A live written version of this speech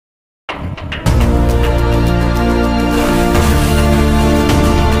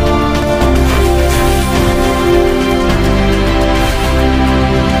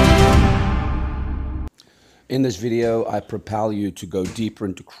In this video, I propel you to go deeper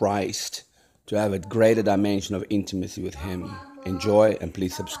into Christ, to have a greater dimension of intimacy with Him. Enjoy and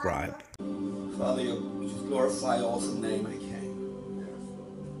please subscribe. Father, you just glorify your awesome name, my King.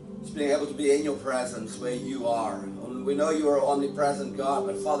 Just being able to be in your presence where you are. We know you are omnipresent, God,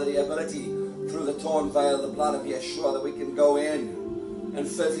 but Father, the ability through the torn veil, the blood of Yeshua, that we can go in and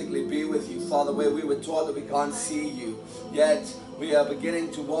physically be with you, Father, where we were taught that we can't see you, yet we are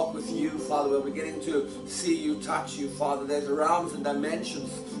beginning to walk with you, Father. We're beginning to see you, touch you, Father. There's realms and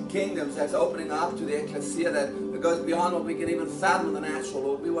dimensions, kingdoms that's opening up to the ecclesia that goes beyond what we can even fathom in the natural,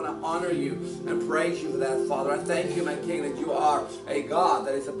 Lord. We want to honor you and praise you for that, Father. I thank you, my King, that you are a God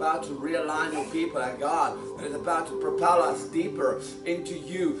that is about to realign your people, a God that is about to propel us deeper into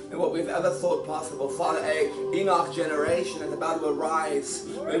you than what we've ever thought possible. Father, a Enoch generation is about to arise,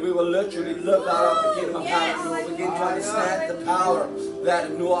 where we will literally live out of the kingdom of heaven. We will begin to understand the power that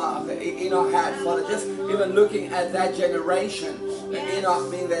Enoch had, Father. Just even looking at that generation,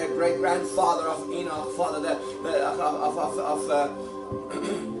 Enoch being the great-grandfather of Enoch, Father,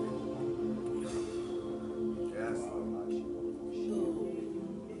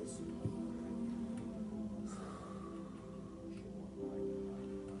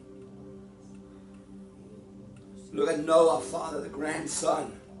 look at Noah, Father, the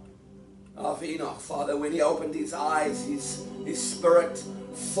grandson of Enoch, Father. When he opened his eyes, his spirit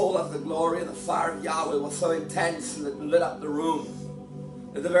full of the glory and the fire of Yahweh was so intense that it lit up the room.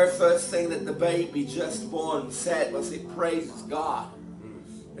 And the very first thing that the baby just born said was he praises God.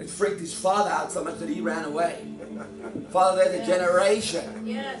 It freaked his father out so much that he ran away. Father, there's a generation.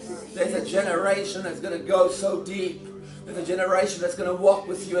 There's a generation that's going to go so deep. There's a generation that's going to walk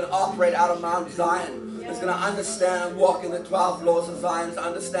with you and operate out of Mount Zion. That's going to understand and walk in the 12 laws of Zion.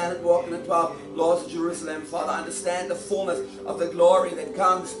 Understand and walk in the 12 laws of Jerusalem. Father, understand the fullness of the glory that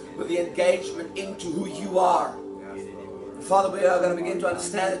comes with the engagement into who you are. Father, we are going to begin to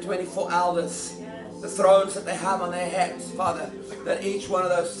understand the 24 elders, the thrones that they have on their heads, Father, that each one of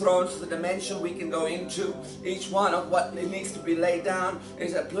those thrones is a dimension we can go into. Each one of what needs to be laid down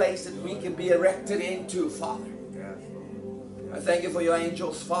is a place that we can be erected into, Father. I thank you for your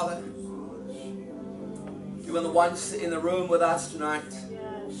angels, Father. Even the ones in the room with us tonight,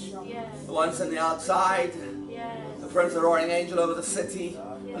 the ones on the outside, the Prince of the Roaring Angel over the city.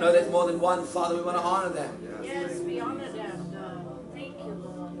 I know there's more than one, Father. We want to honor them. Yes, we honor them, God. Thank you,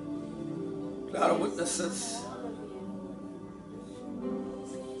 Lord. Cloud of witnesses,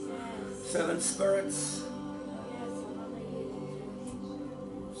 7 spirits.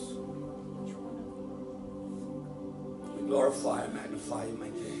 We glorify and magnify you, my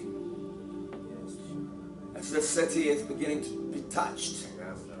King. As the city is beginning to be touched,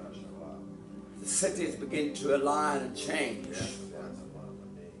 the city is beginning to align and change.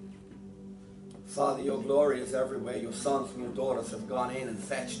 Father, your glory is everywhere. Your sons and your daughters have gone in and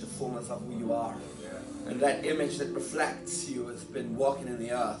fetched the fullness of who you are. And that image that reflects you has been walking in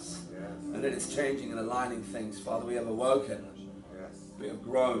the earth. And it is changing and aligning things. Father, we have awoken. We have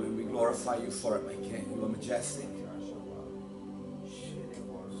grown and we glorify you for it, my King. You are majestic.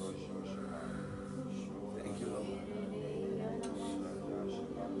 Thank you, Lord.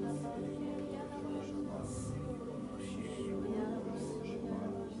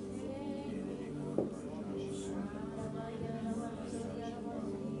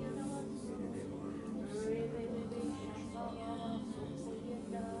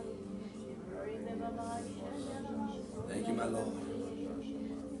 Thank you, my Lord.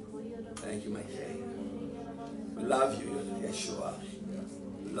 Thank you, my King. We love you, Yeshua.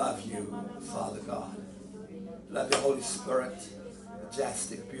 We love you, Father God. We love your Holy Spirit,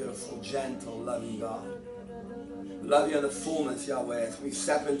 majestic, beautiful, gentle, loving God. We love you in the fullness, Yahweh, as we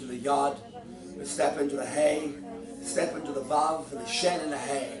step into the yard, we step into the hay, step into the vav, and the shen and the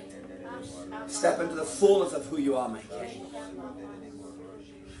hay. Step into the fullness of who you are, my King.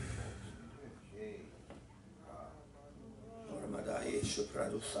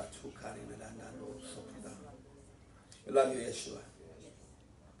 We love you, Yeshua.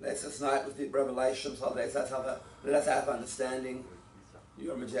 Bless us tonight with deep revelation, Father. Let us have understanding.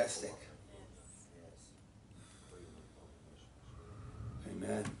 You are majestic.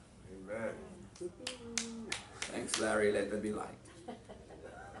 Amen. Amen. Thanks, Larry. Let there be light.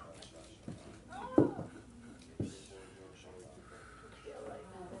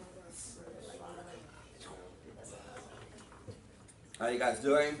 How you guys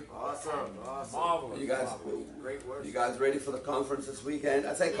doing? Awesome. Marvelous. You guys, Great work. you guys ready for the conference this weekend?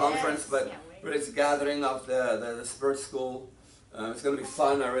 I say conference, but really it's a gathering of the Spirit School. It's going to be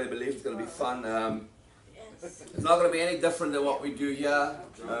fun. I really believe it's going to be fun. It's not going to be any different than what we do here.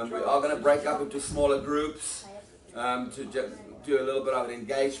 We are going to break up into smaller groups to just do a little bit of an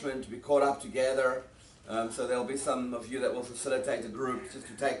engagement, to be caught up together. So there'll be some of you that will facilitate the group just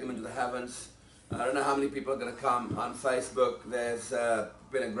to take them into the heavens. I don't know how many people are going to come on Facebook. There's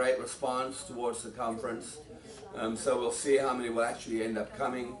been a great response towards the conference. So we'll see how many will actually end up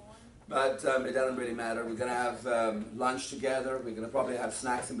coming. But it doesn't really matter. We're going to have lunch together. We're going to probably have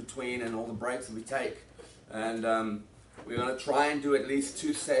snacks in between and all the breaks that we take. And we're going to try and do at least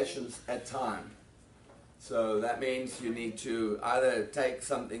 2 sessions at a time. So that means you need to either take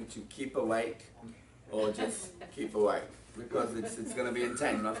something to keep awake or just keep awake, because it's going to be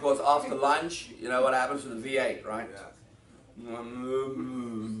intense. And of course, after lunch, you know what happens with the V8, right?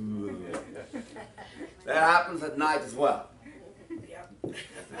 That happens at night as well.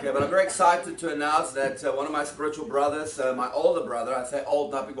 Okay, but I'm very excited to announce that one of my spiritual brothers, my older brother, I say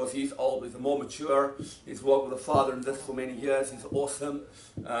old not because he's old, he's more mature. He's worked with the Father in this for many years. He's awesome.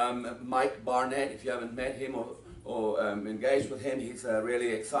 Mike Barnett, if you haven't met him or engaged with him, he's a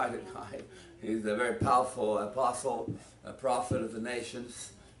really excited guy. He's a very powerful apostle, a prophet of the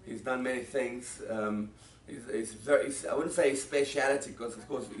nations. He's done many things. I wouldn't say his speciality, because of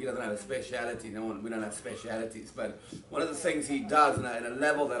course he doesn't have a speciality. We don't have specialities. But one of the things he does, in a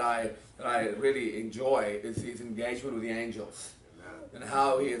level that I really enjoy, is his engagement with the angels, and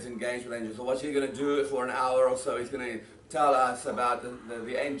how he is engaged with angels. So what he's going to do for an hour or so, he's going to tell us about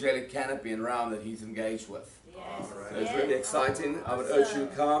the angelic canopy and realm that he's engaged with. Yes. So it's really exciting. I would urge you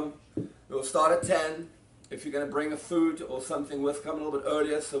to come. We'll start at 10. If you're going to bring a food or something with, come a little bit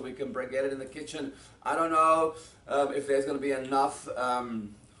earlier so we can get it in the kitchen. I don't know if there's going to be enough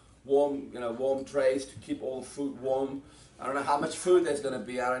warm trays to keep all the food warm. I don't know how much food there's going to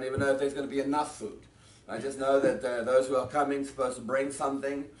be. I don't even know if there's going to be enough food. I just know that those who are coming are supposed to bring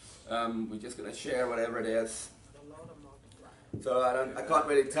something. We're just going to share whatever it is. So I can't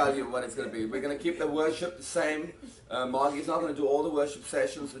really tell you what it's going to be. We're going to keep the worship the same. Margie's not going to do all the worship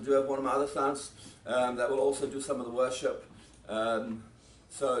sessions. We do have one of my other sons that will also do some of the worship.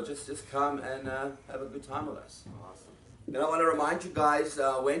 So just come and have a good time with us. Awesome. Then I want to remind you guys,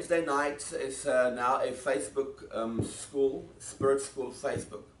 Wednesday night is now a Facebook school, Spirit School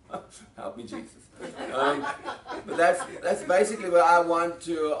Facebook. Help me, Jesus. But that's basically where I want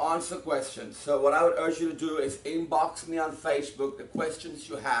to answer questions. So what I would urge you to do is inbox me on Facebook the questions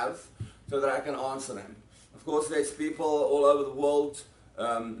you have so that I can answer them. Of course, there's people all over the world,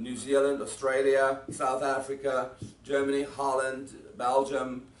 New Zealand, Australia, South Africa, Germany, Holland,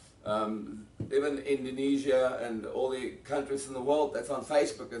 Belgium, even Indonesia, and all the countries in the world that's on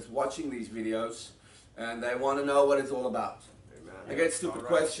Facebook is watching these videos, and they want to know what it's all about. I get stupid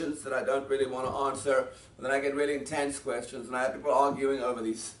questions that I don't really want to answer, and then I get really intense questions, and I have people arguing over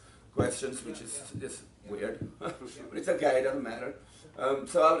these questions, which is just weird. But it's okay, it doesn't matter.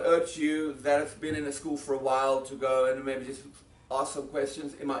 So I would urge you that have been in the school for a while to go and maybe just ask some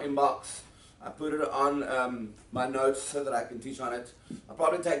questions in my inbox. I put it on my notes so that I can teach on it. I'll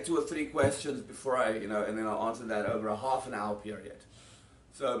probably take 2 or 3 questions before and then I'll answer that over a half-an-hour period.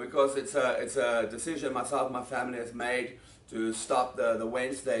 So because it's a decision myself and my family has made to stop the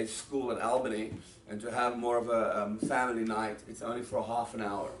Wednesday school in Albany and to have more of a family night. It's only for a half an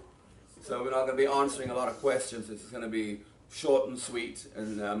hour. So we're not going to be answering a lot of questions. It's going to be short and sweet,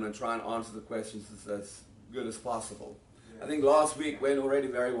 and I'm going to try and answer the questions as good as possible. I think last week went already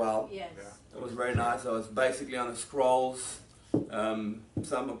very well. Yes. It was very nice. I was basically on the scrolls. Some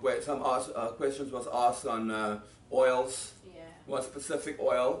questions was asked on oils. Yeah. What specific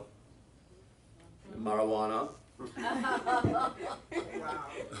oil? Marijuana.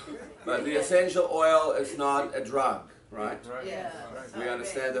 But the essential oil is not a drug, right? Yeah. We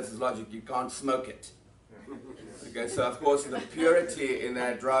understand this is logic. You can't smoke it. Okay, so of course the purity in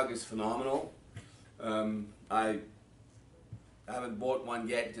that drug is phenomenal. I haven't bought one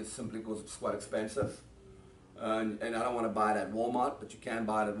yet just simply because it's quite expensive. And I don't want to buy it at Walmart, but you can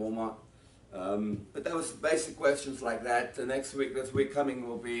buy it at Walmart. But that was basic questions like that. The this week coming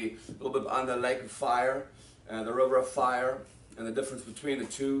will be a little bit on the lake of fire, the river of fire, and the difference between the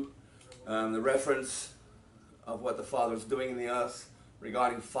two. The reference of what the Father is doing in the earth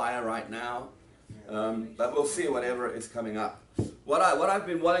regarding fire right now. But we'll see whatever is coming up. What I've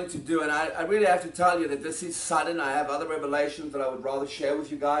been wanting to do, and I really have to tell you that this is sudden. I have other revelations that I would rather share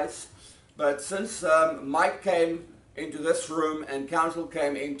with you guys. But since Mike came into this room and council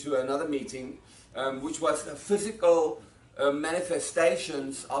came into another meeting, which was the physical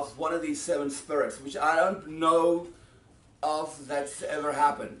manifestations of one of these 7 spirits, which I don't know of that's ever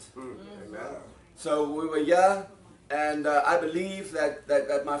happened. Amen. So we were here, and I believe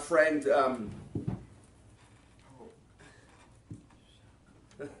that my friend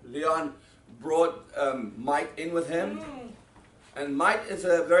Leon brought Mike in with him. And Mike is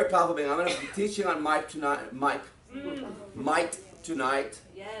a very powerful being. I'm going to be teaching on Mike tonight. Might tonight.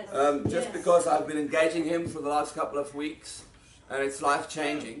 Yes. Just because I've been engaging him for the last couple of weeks, and it's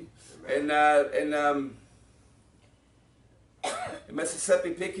life-changing. In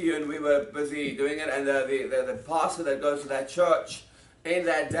Mississippi, Picayune, we were busy doing it, and the pastor that goes to that church in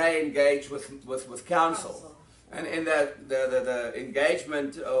that day engaged with counsel. And in the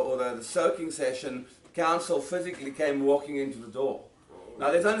engagement or the soaking session, counsel physically came walking into the door.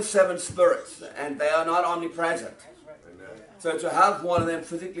 Now there's only 7 spirits, and they are not omnipresent. So to have one of them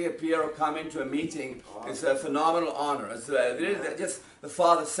physically appear or come into a meeting is a phenomenal honor. It's just the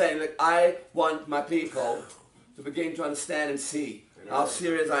Father saying, look, I want my people to begin to understand and see how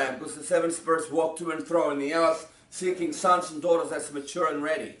serious I am. Because the 7 spirits walk to and fro in the earth, seeking sons and daughters that's mature and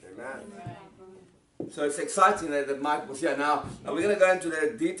ready. Amen. So it's exciting that Mike was here. Now we're going to go into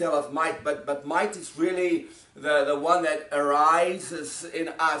the detail of might, but might is really the one that arises in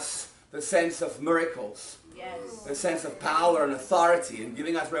us the sense of miracles. Yes. The sense of power and authority, and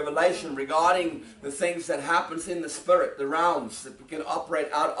giving us revelation regarding the things that happens in the spirit, the realms that we can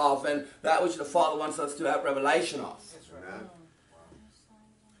operate out of, and that which the Father wants us to have revelation of. Amen.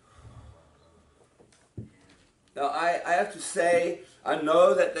 Now I have to say, I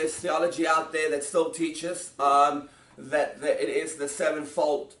know that there's theology out there that still teaches that it is the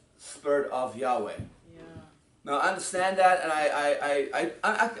 7-fold Spirit of Yahweh. Now I understand that, and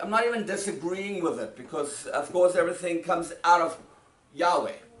I'm not even disagreeing with it, because of course everything comes out of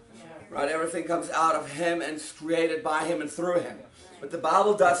Yahweh, right? Everything comes out of Him and is created by Him and through Him. But the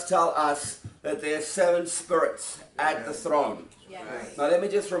Bible does tell us that there are 7 spirits at the throne. Yes. Now let me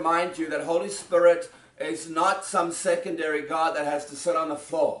just remind you that Holy Spirit is not some secondary God that has to sit on the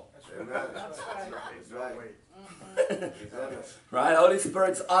floor. Amen. That's right. That's right. Right? Holy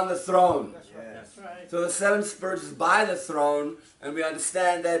Spirit's on the throne. That's right. So the 7 spirits is by the throne, and we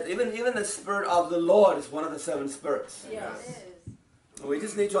understand that even the Spirit of the Lord is one of the 7 spirits. Yes. And we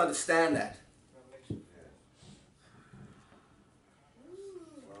just need to understand that.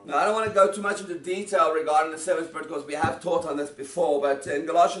 Now I don't want to go too much into detail regarding the 7 spirits, because we have taught on this before, but in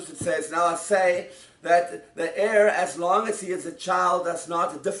Galatians it says, now I say that the heir, as long as he is a child, does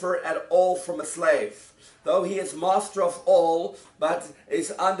not differ at all from a slave, though he is master of all, but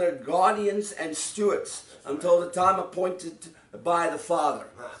is under guardians and stewards until the time appointed by the Father.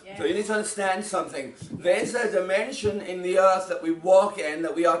 Yes. So you need to understand something. There's a dimension in the earth that we walk in,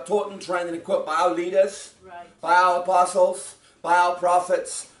 that we are taught and trained and equipped by our leaders, Right. by our apostles, by our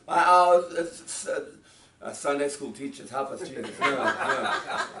prophets, by our Sunday school teachers. Help us, Jesus.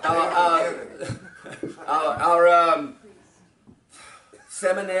 Our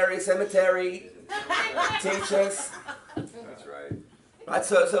cemetery teachers. That's right. Right,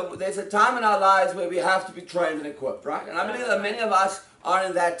 so there's a time in our lives where we have to be trained and equipped, right? And I believe that many of us are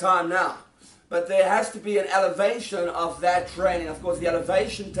in that time now. But there has to be an elevation of that training. Of course, the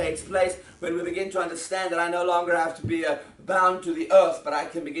elevation takes place when we begin to understand that I no longer have to be bound to the earth, but I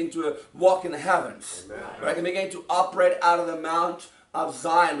can begin to walk in the heavens. Amen. Where I can begin to operate out of the Mount of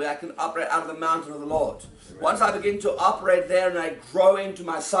Zion, where I can operate out of the mountain of the Lord. Amen. Once I begin to operate there and I grow into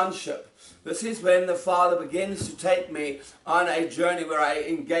my sonship, this is when the Father begins to take me on a journey where I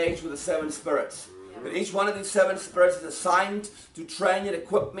engage with the 7 spirits. And each one of these 7 spirits is assigned to train and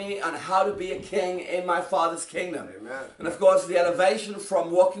equip me on how to be a king in my Father's kingdom. Amen. And of course, the elevation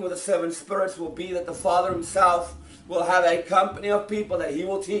from walking with the 7 spirits will be that the Father Himself will have a company of people that He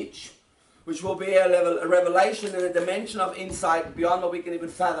will teach, which will be a revelation and a dimension of insight beyond what we can even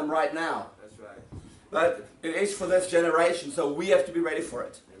fathom right now. That's right. But it is for this generation, so we have to be ready for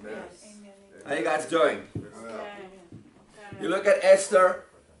it. Amen. Yes. How you guys doing? Okay. You look at Esther.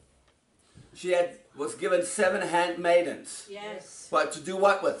 She was given 7 handmaidens. Yes. But to do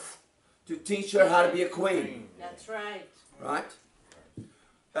what with? To teach her how to be a queen. That's right. Right?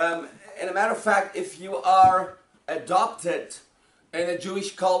 And a matter of fact, if you are adopted in a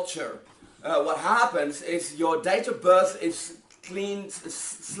Jewish culture, what happens is your date of birth is clean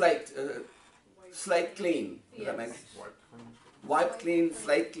slate. Slate clean. Does that make sense? Wiped clean,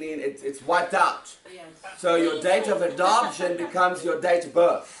 slate clean, it's wiped out. Yes. So your date of adoption becomes your date of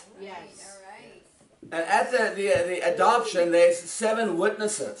birth. Yes. And at the adoption, there's 7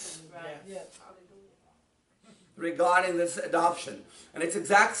 witnesses Right. regarding this adoption. And it's the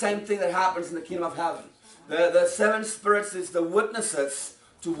exact same thing that happens in the kingdom of heaven. The 7 spirits is the witnesses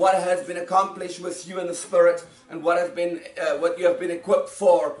to what has been accomplished with you in the spirit, and what you have been equipped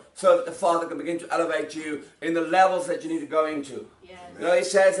for, so that the Father can begin to elevate you in the levels that you need to go into. Yes. You know, He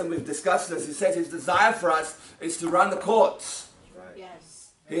says, and we've discussed this, He says His desire for us is to run the courts. That's right.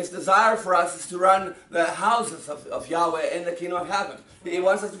 Yes. His desire for us is to run the houses of Yahweh in the kingdom of heaven. He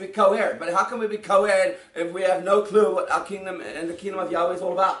wants us to be co-heirs. But how can we be co-heirs if we have no clue what our kingdom and the kingdom of Yahweh is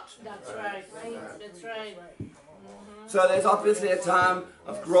all about? That's right. That's right. So there's obviously a time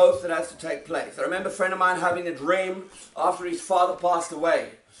of growth that has to take place. I remember a friend of mine having a dream after his father passed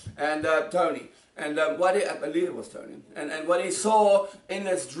away, and Tony. And I believe it was Tony. And what he saw in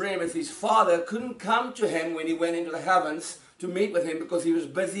this dream is his father couldn't come to him when he went into the heavens to meet with him because he was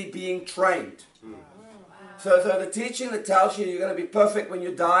busy being trained. So the teaching that tells you you're going to be perfect when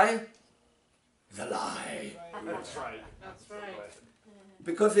you die is a lie. That's right. That's right.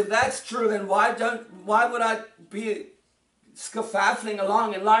 Because if that's true, then why would I be skedaddling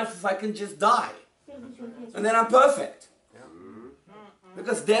along in life if I can just die? And then I'm perfect.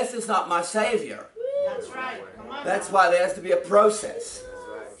 Because death is not my savior. That's right. Come on. That's why there has to be a process.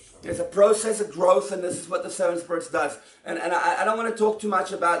 There's a process of growth, and this is what the seven spirits does. And I don't want to talk too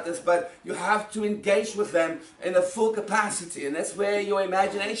much about this, but you have to engage with them in the full capacity, and that's where your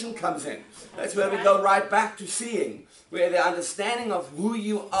imagination comes in. That's where we go right back to seeing, where the understanding of who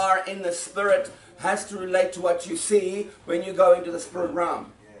you are in the spirit has to relate to what you see when you go into the spirit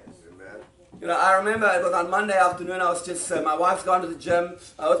realm. You know, I remember it was on Monday afternoon. I was just, my wife's gone to the gym.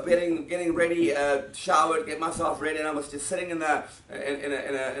 I was getting ready, showered, get myself ready, and I was just sitting in a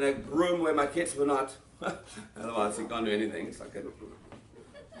room where my kids were not. Otherwise, you can't do anything. It's like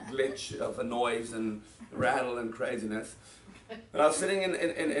a glitch of a noise and rattle and craziness. And I was sitting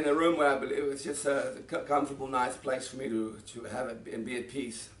in a room where I believe it was just a comfortable, nice place for me to have it and be at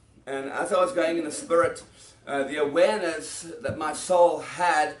peace. And as I was going in the spirit, the awareness that my soul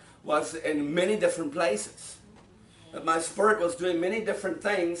had was in many different places. That my spirit was doing many different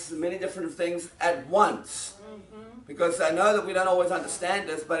things at once. Because I know that we don't always understand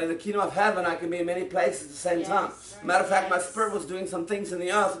this, but in the kingdom of heaven I can be in many places at the same time. Matter of fact, my spirit was doing some things in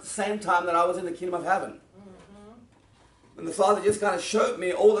the earth at the same time that I was in the kingdom of heaven. And the Father just kind of showed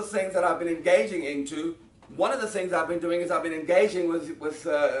me all the things that I've been engaging into. One of the things I've been doing is I've been engaging with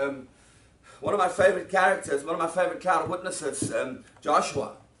one of my favorite characters, one of my favorite cloud of witnesses,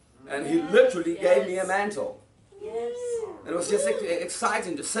 Joshua. And he literally gave me a mantle. Yes. And it was just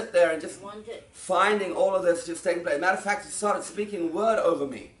exciting to sit there and just finding all of this just taking place. Matter of fact, he started speaking word over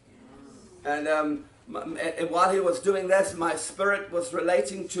me. And while he was doing this, my spirit was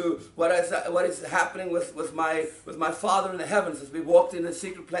relating to what is happening with my Father in the heavens as we walked in the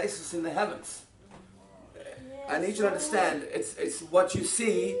secret places in the heavens. I need you to understand, it's what you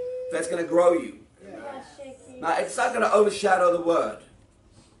see that's going to grow you. Now, it's not going to overshadow the Word.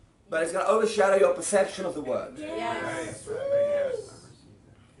 But it's going to overshadow your perception of the Word. Yes.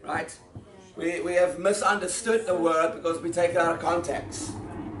 Right? We have misunderstood the Word because we take it out of context.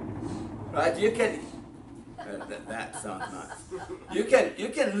 Right? You can... that sounds nice. You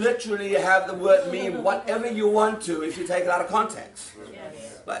can literally have the Word mean whatever you want to if you take it out of context.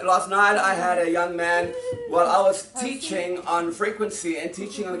 Like last night I had a young man, while I was teaching on frequency and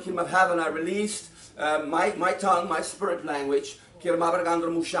teaching on the kingdom of heaven, I released my tongue, my spirit language,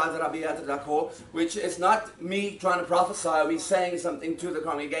 which is not me trying to prophesy or me saying something to the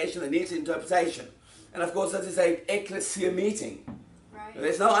congregation that needs interpretation. And of course, this is an ecclesia meeting. Right.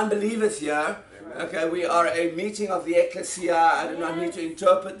 There's no unbelievers here. Okay, we are a meeting of the ecclesia. I do not need to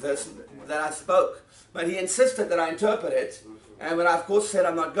interpret this that I spoke. But he insisted that I interpret it. And when I, of course, said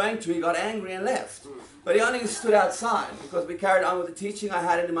I'm not going to, he got angry and left. But he only stood outside because we carried on with the teaching. I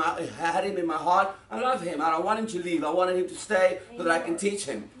had him in my heart. I love him. I don't want him to leave. I wanted him to stay so that I can teach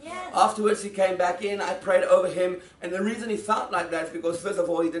him. Yes. Afterwards, he came back in. I prayed over him. And the reason he felt like that is because, first of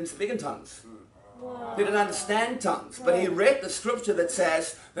all, he didn't speak in tongues. Wow. He didn't understand tongues. But he read the scripture that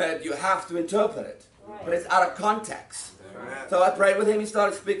says that you have to interpret it. But it's out of context. So I prayed with him. He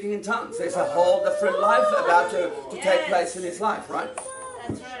started speaking in tongues. There's a whole different life about to take place in his life, right?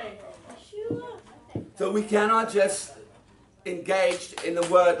 That's right. So we cannot just engage in the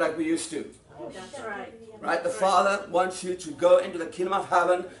Word like we used to. That's right. Right? The Father wants you to go into the kingdom of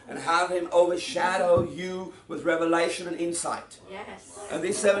heaven and have Him overshadow you with revelation and insight. Yes. And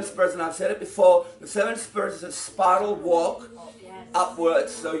these seven spirits, and I've said it before, the seven spirits is a spiral walk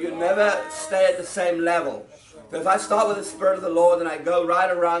upwards, so you never stay at the same level. So if I start with the Spirit of the Lord and I go right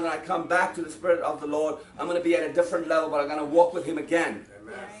around and I come back to the Spirit of the Lord, I'm going to be at a different level, but I'm going to walk with Him again.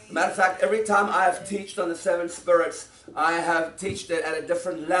 Matter of fact, every time I have taught on the seven spirits, I have taught it at a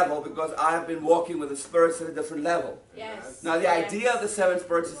different level because I have been walking with the spirits at a different level. Yes. Now, the idea of the seven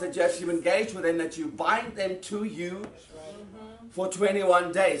spirits is that just you engage with them, that you bind them to you, for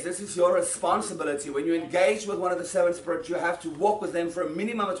 21 days. This is your responsibility. When you engage with one of the seven spirits, you have to walk with them for a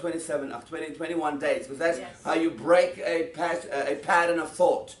minimum of 21 days, because that's Yes. how you break a pattern of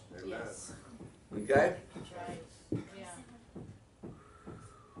thought. Yes. Okay? That's right. Yeah.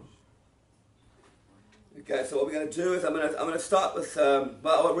 Okay, so what we're going to do is I'm going to start with,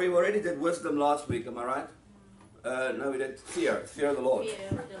 well, we already did wisdom last week, am I right? No, we did fear of the Lord.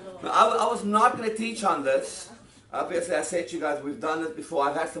 Fear of the Lord. Now, I was not going to teach on this. Obviously, I said to you guys, we've done this before.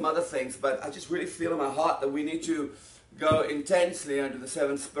 I've had some other things, but I just really feel in my heart that we need to go intensely into the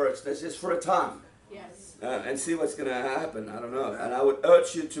seven spirits. That's just for a time. Yes. And see what's going to happen. I don't know. And I would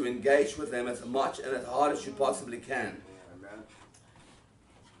urge you to engage with them as much and as hard as you possibly can.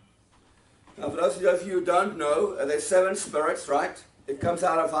 Now, for those of you who don't know, there's seven spirits, right? It comes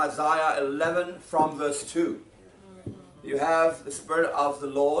out of Isaiah 11 from verse 2. You have the Spirit of the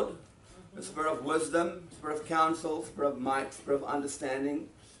Lord, the Spirit of wisdom, Spirit of counsel, Spirit of might, Spirit of understanding,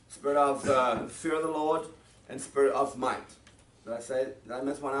 Spirit of fear of the Lord, and Spirit of might. Did I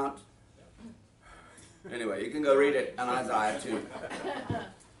miss one out? Anyway, you can go read it in Isaiah 2.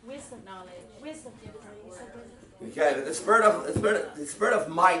 Wisdom, knowledge. Wisdom. Okay, but the Spirit of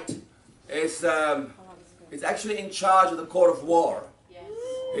might is actually in charge of the court of war. Yes.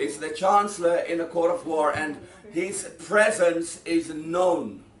 He's the chancellor in the court of war, and his presence is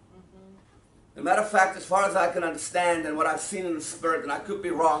known. As a matter of fact, as far as I can understand and what I've seen in the Spirit, and I could be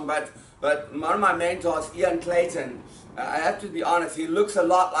wrong, but one of my mentors, Ian Clayton, I have to be honest, he looks a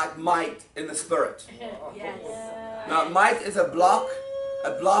lot like might in the Spirit. Yes. Now, might is a block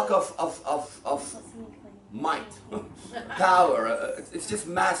of might, power. It's just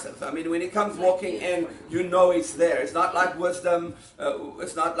massive. I mean, when he comes walking in, you know he's there. It's not like wisdom.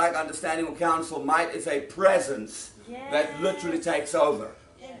 It's not like understanding or counsel. Might is a presence that literally takes over.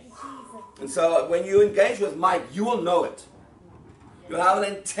 And so when you engage with might, you will know it. You'll have an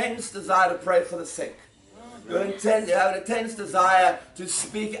intense desire to pray for the sick. You have an intense desire to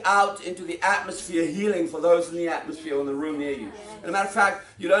speak out into the atmosphere, healing for those in the atmosphere in the room near you. As a matter of fact,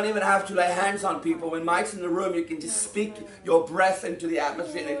 you don't even have to lay hands on people. When Mike's in the room, you can just speak your breath into the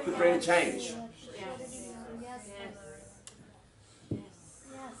atmosphere, and it could bring change.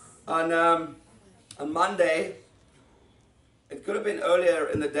 On Monday, it could have been earlier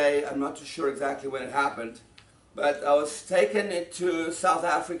in the day, I'm not too sure exactly when it happened, but I was taken to South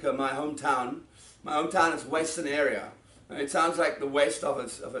Africa, my hometown. My hometown is Western area. It sounds like the west of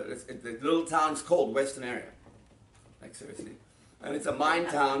it. The little town's called Western area. Like seriously. And it's a mine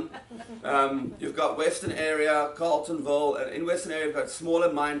town. You've got Western area, Carltonville, and in Western area you've got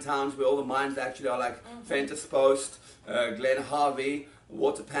smaller mine towns where all the mines actually are, like Ventus Post, Glen Harvey,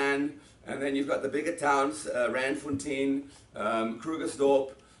 Waterpan, and then you've got the bigger towns, Randfontein,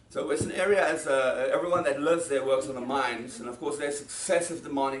 Krugersdorp. So Western area has everyone that lives there works on the mines, and of course there's successive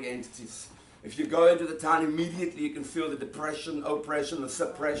demonic entities. If you go into the town, immediately you can feel the depression, oppression, the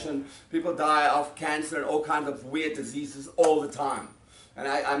suppression. People die of cancer and all kinds of weird diseases all the time. And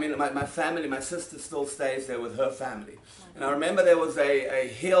I mean, my family, my sister still stays there with her family. And I remember there was a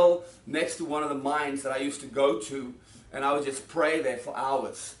hill next to one of the mines that I used to go to, and I would just pray there for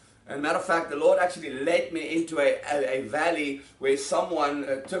hours. And matter of fact, the Lord actually led me into a valley where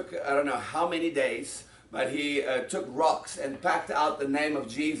someone took, I don't know how many days, but he took rocks and packed out the name of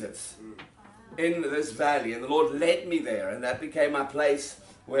Jesus in this valley, and the Lord led me there, and that became my place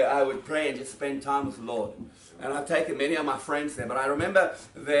where I would pray and just spend time with the Lord. And I've taken many of my friends there, but I remember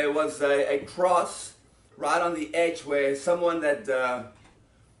there was a cross right on the edge where someone that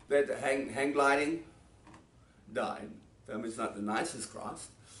hang gliding died. I mean, it's not the nicest cross,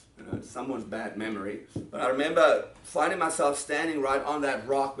 you know, it's someone's bad memory, but I remember finding myself standing right on that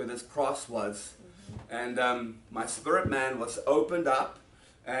rock where this cross was, and my spirit man was opened up,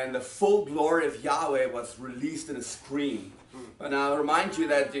 and the full glory of Yahweh was released in a scream. But now I remind you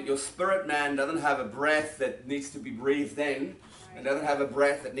that your spirit man doesn't have a breath that needs to be breathed in, and doesn't have a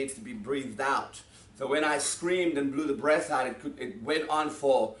breath that needs to be breathed out. So when I screamed and blew the breath out, it went on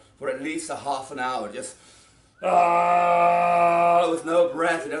for at least a half an hour, just with no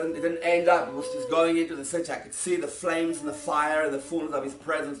breath. It didn't end up. It was just going into the city. I could see the flames and the fire and the fullness of His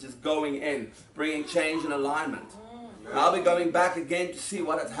presence just going in, bringing change and alignment. And I'll be going back again to see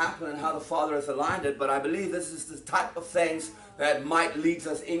what has happened and how the Father has aligned it, but I believe this is the type of things that might lead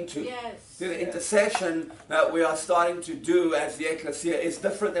us into. Yes. See, the intercession that we are starting to do as the ecclesia is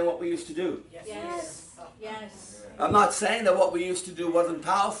different than what we used to do. Yes. Yes. I'm not saying that what we used to do wasn't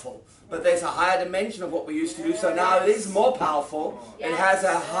powerful, but there's a higher dimension of what we used to do, so now it is more powerful. It has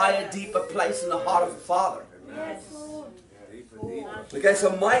a higher, deeper place in the heart of the Father. Yes. Okay,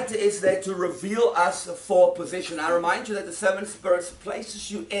 so might is there to reveal us for position. I remind you that the seven spirits places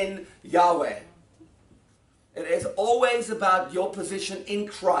you in Yahweh. It is always about your position in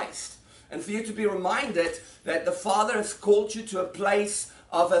Christ. And for you to be reminded that the Father has called you to a place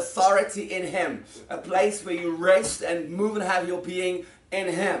of authority in Him. A place where you rest and move and have your being in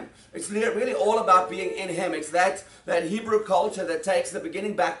Him. It's really all about being in Him. It's that Hebrew culture that takes the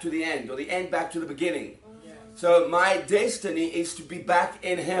beginning back to the end, or the end back to the beginning. So my destiny is to be back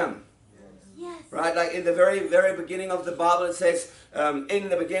in Him. Yes. Right? Like in the very, very beginning of the Bible, it says, in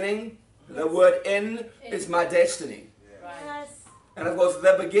the beginning, the word in is my destiny. Yes. And of course,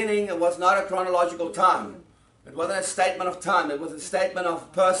 the beginning was not a chronological time. It wasn't a statement of time. It was a statement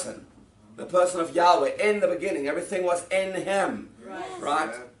of person. The person of Yahweh. In the beginning. Everything was in Him.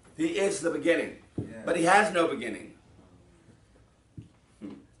 Right? He is the beginning. But He has no beginning.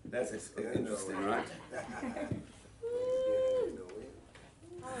 That's interesting, right?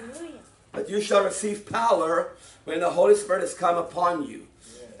 But you shall receive power when the Holy Spirit has come upon you.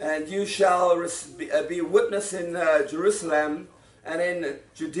 And you shall be witness in Jerusalem and in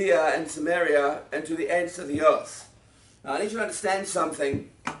Judea and Samaria and to the ends of the earth. Now I need you to understand something.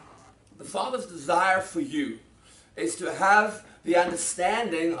 The Father's desire for you is to have the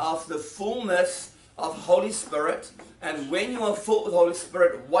understanding of the fullness of Holy Spirit, and when you are full with Holy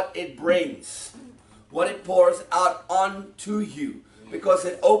Spirit, what it brings, what it pours out onto you, because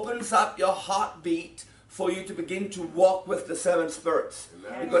it opens up your heartbeat for you to begin to walk with the seven spirits.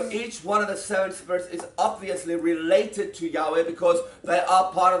 Because each one of the seven spirits is obviously related to Yahweh because they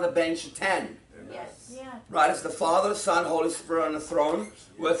are part of the Ben Shatan. Yes. Yeah. Right, it's the Father, Son, Holy Spirit on the throne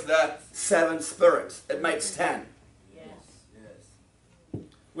with the seven spirits. It makes 10. Yes.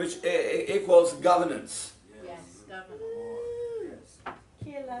 Which equals governance. Yes. Governor.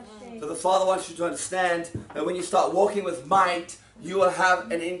 So the Father wants you to understand that when you start walking with might, you will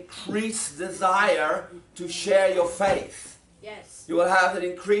have an increased desire to share your faith. Yes. You will have an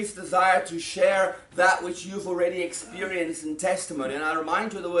increased desire to share that which you've already experienced in testimony. And I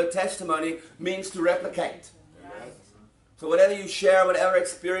remind you, the word testimony means to replicate. Right. So whatever you share, whatever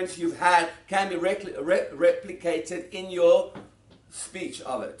experience you've had, can be replicated in your speech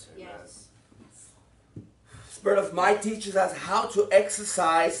of it. Yes. Spirit of might teaches us how to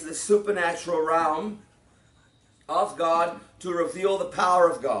exercise the supernatural realm of God to reveal the power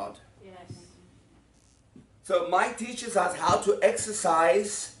of God. Yes. So might teaches us how to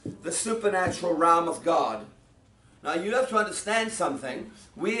exercise the supernatural realm of God. Now you have to understand something.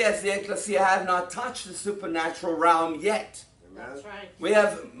 We as the ecclesia have not touched the supernatural realm yet. That's right. We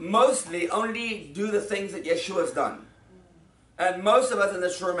have mostly only do the things that Yeshua has done. And most of us in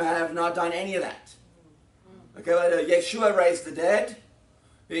this room have not done any of that. Okay, well, Yeshua raised the dead.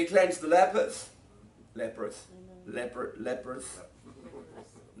 He cleansed the lepers. Lepers. He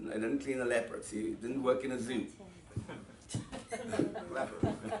didn't clean the lepers. He didn't work in a zoo.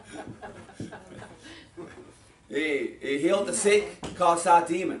 He healed the sick, cast out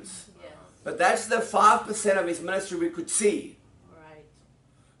demons. Yes. But that's the 5% of His ministry we could see. Right.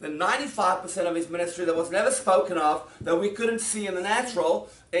 The 95% of His ministry that was never spoken of, that we couldn't see in the natural,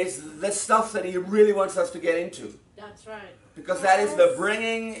 is the stuff that He really wants us to get into. That's right. Because that is the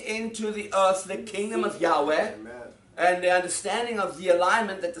bringing into the earth the kingdom of Yahweh. Amen. And the understanding of the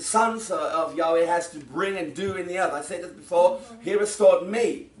alignment that the sons of Yahweh has to bring and do in the earth. I said this before, He restored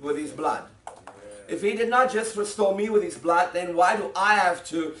me with His blood. If He did not just restore me with His blood, then why do I have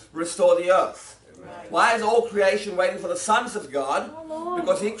to restore the earth? Right. Why is all creation waiting for the sons of God?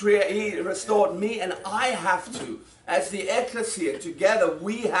 Because He restored me, and I have to. As the ecclesia, together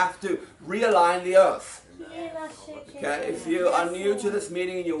we have to realign the earth. Okay, if you are new to this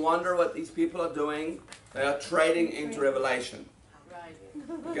meeting and you wonder what these people are doing, they are trading into revelation. Right.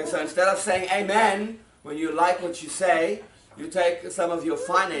 Okay, so instead of saying amen when you like what you say, you take some of your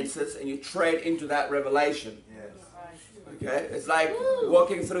finances and you trade into that revelation. Okay, it's like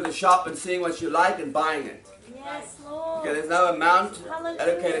walking through the shop and seeing what you like and buying it. Yes, Lord. Okay, there's no amount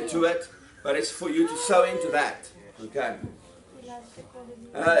allocated to it, but it's for you to sow into that. Okay.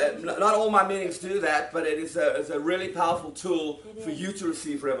 Not all my meetings do that, but it's a really powerful tool for you to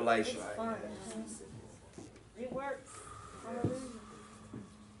receive revelation. It works.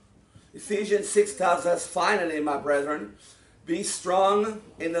 Ephesians 6 tells us, finally, my brethren, be strong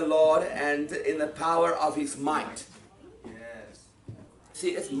in the Lord and in the power of His might. See,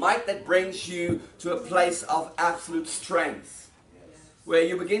 it's might that brings you to a place of absolute strength, where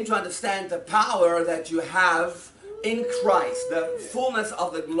you begin to understand the power that you have in Christ, the fullness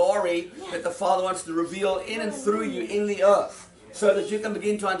of the glory that the Father wants to reveal in and through you in the earth, so that you can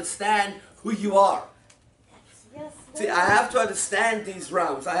begin to understand who you are. Yes, See, I have to understand these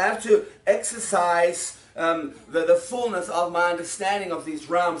realms. I have to exercise the fullness of my understanding of these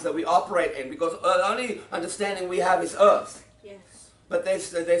realms that we operate in, because the only understanding we have is earth. yes, But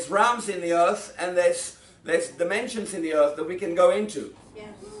there's realms in the earth, and there's dimensions in the earth that we can go into, yes,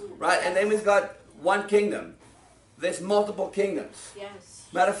 right? And then we've got one kingdom. There's multiple kingdoms. yes.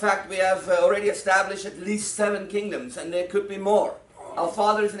 Matter of fact, we have already established at least 7 kingdoms, and there could be more. Our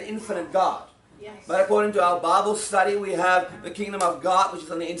Father is an infinite God. Yes. But according to our Bible study, we have the kingdom of God, which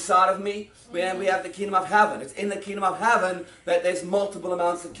is on the inside of me. We have the kingdom of heaven. It's in the kingdom of heaven that there's multiple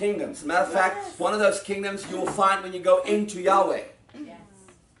amounts of kingdoms. Matter of fact, one of those kingdoms you will find when you go into Yahweh. Yes.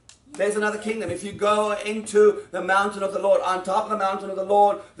 There's another kingdom. If you go into the mountain of the Lord, on top of the mountain of the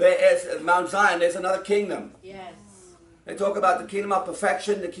Lord, there is Mount Zion. There's another kingdom. Yes. They talk about the kingdom of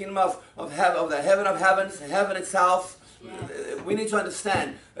perfection, the kingdom of the heaven of heavens, heaven itself. Yes. We need to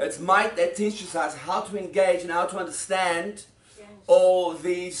understand. It's might that teaches us how to engage and how to understand Yes. all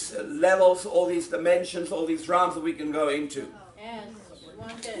these levels, all these dimensions, all these realms that we can go into. Yes.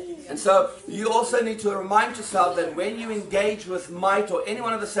 One day. And so you also need to remind yourself that when you engage with might or any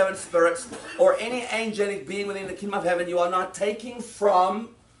one of the 7 spirits or any angelic being within the kingdom of heaven, you are not taking from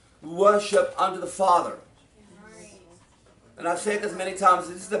worship unto the Father. And I've said this many times,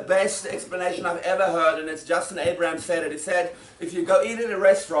 this is the best explanation I've ever heard, and it's Justin Abraham said it. He said, if you go eat at a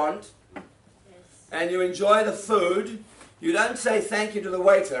restaurant and you enjoy the food, you don't say thank you to the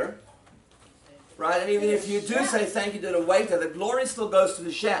waiter, right? And even if you do say thank you to the waiter, the glory still goes to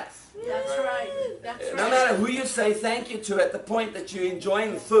the chef. That's right. That's right. No matter who you say thank you to at the point that you're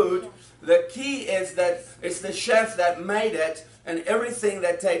enjoying the food, the key is that it's the chef that made it, and everything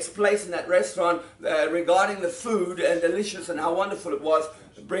that takes place in that restaurant regarding the food and delicious and how wonderful it was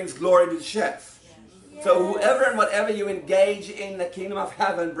brings glory to the chef. So whoever and whatever you engage in the kingdom of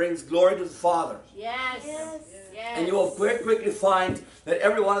heaven brings glory to the Father. Yes. Yes. And you will quickly find that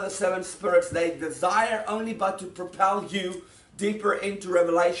every one of the 7 spirits, they desire only but to propel you deeper into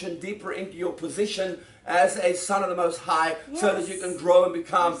revelation, deeper into your position as a son of the Most High, so that you can grow and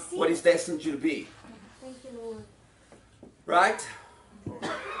become what He's destined you to be. Thank you, Lord. Right?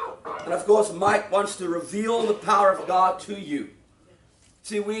 And of course, Mike wants to reveal the power of God to you.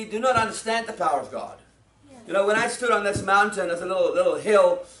 See, we do not understand the power of God. You know, when I stood on this mountain as a little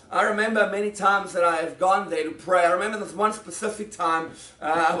hill, I remember many times that I have gone there to pray. I remember this one specific time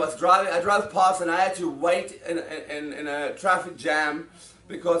I drove past and I had to wait in a traffic jam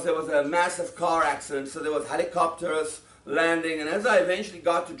because there was a massive car accident. So there was helicopters landing, and as I eventually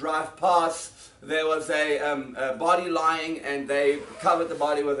got to drive past, there was a body lying, and they covered the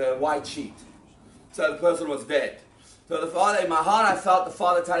body with a white sheet. So the person was dead. So the Father, in my heart, I felt the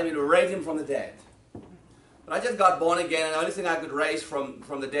Father telling me to raise him from the dead. But I just got born again, and the only thing I could raise from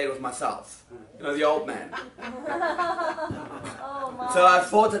the dead was myself. You know, the old man. So I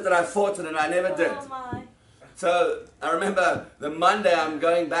fought it and I fought it, and I never did. So I remember the Monday I'm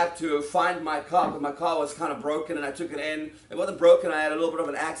going back to find my car, because my car was kind of broken, and I took it in. It wasn't broken, I had a little bit of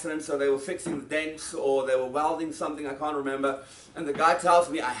an accident, so they were fixing the dents or they were welding something, I can't remember. And the guy tells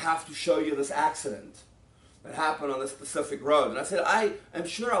me, I have to show you this accident that happened on this specific road. And I said, I am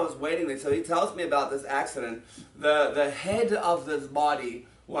sure I was waiting there. So he tells me about this accident. The head of this body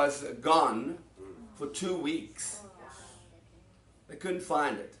was gone for 2 weeks. They couldn't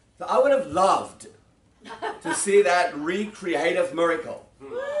find it. So I would have loved to see that recreative miracle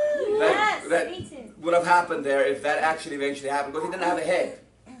that would have happened there if that actually eventually happened, because he didn't have a head.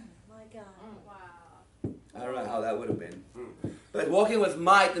 My God. Wow. I don't know how that would have been. But walking with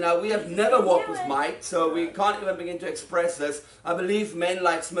might, now we have never walked with might, so we can't even begin to express this. I believe men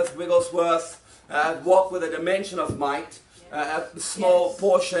like Smith Wigglesworth walk with a dimension of might, a small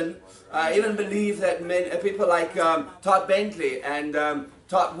portion. I even believe that people like Todd Bentley and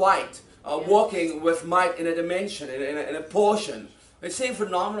Todd White are walking with might in a dimension, in a portion. They've seen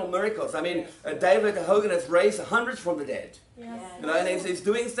phenomenal miracles. I mean, David Hogan has raised hundreds from the dead. Yes. You know, and he's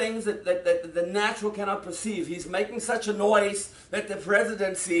doing things that the natural cannot perceive. He's making such a noise that the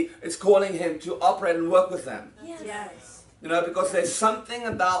presidency is calling him to operate and work with them. Yes. Yes. You know, because there's something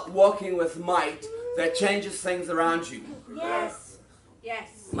about walking with might that changes things around you. Yes. Yes.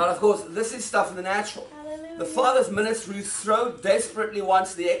 But of course, this is stuff in the natural. Hallelujah. The Father's ministry so desperately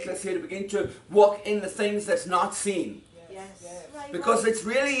wants the ecclesia to begin to walk in the things that's not seen. Yes. Because it's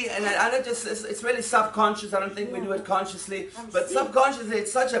really, and I don't just, it's really subconscious. I don't think we do it consciously, but subconsciously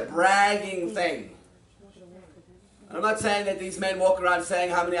it's such a bragging thing. And I'm not saying that these men walk around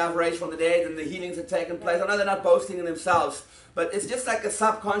saying how many I've raised from the dead and the healings have taken place. I know they're not boasting in themselves, but it's just like a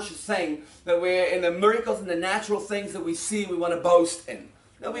subconscious thing that we're in the miracles and the natural things that we see, we want to boast in.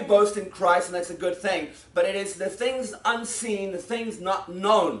 Now we boast in Christ, and that's a good thing. But it is the things unseen, the things not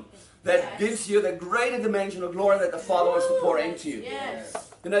known, that gives you the greater dimension of glory that the Father wants to pour into you.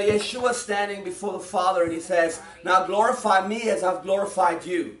 Yes. You know, Yeshua standing before the Father, and he says, now glorify me as I've glorified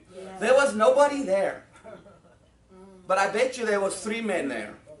you. Yes. There was nobody there. But I bet you there was 3 men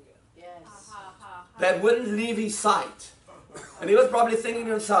there Yes. that wouldn't leave his sight. And he was probably thinking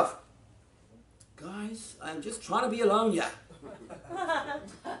to himself, guys, I'm just trying to be alone here.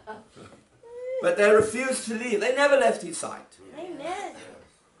 But they refused to leave. They never left his sight. Amen.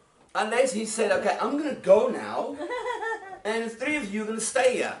 Unless he said, okay, I'm going to go now, and the 3 of you are going to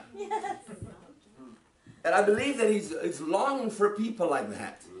stay here. Yes. And I believe that he's longing for people like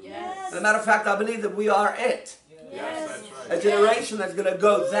that. Yes. As a matter of fact, I believe that we are it. Yes. A generation that's going to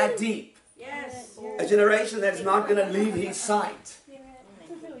go that deep. Yes. A generation that's not going to leave his sight.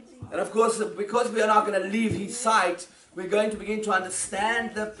 And of course, because we are not going to leave his sight, we're going to begin to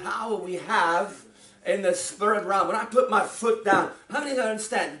understand the power we have in the spirit realm. When I put my foot down, how many of you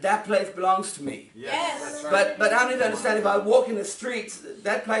understand that place belongs to me? Yes. But how many of you understand if I walk in the streets,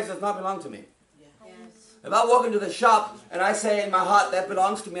 that place does not belong to me? Yes. If I walk into the shop and I say in my heart that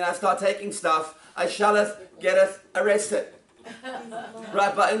belongs to me and I start taking stuff, I shalleth, getteth, arrested.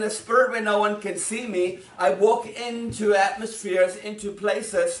 Right, but in the spirit where no one can see me, I walk into atmospheres, into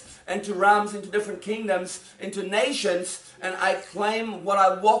places, into realms, into different kingdoms, into nations, and I claim what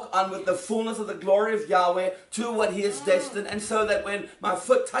I walk on with the fullness of the glory of Yahweh to what He has destined, and so that when my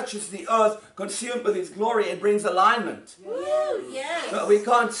foot touches the earth, consumed with His glory, it brings alignment. Woo, yes. But we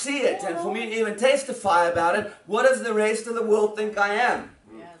can't see it, and for me to even testify about it, what does the rest of the world think I am?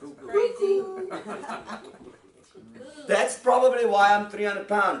 Yes. Crazy. That's probably why I'm 300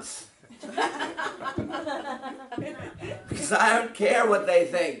 pounds. Because I don't care what they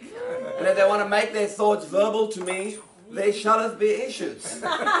think. And if they want to make their thoughts verbal to me, they shall be issues. Am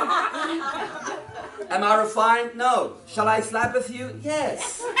I refined? No. Shall I slap with you?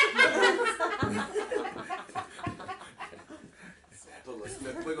 Yes.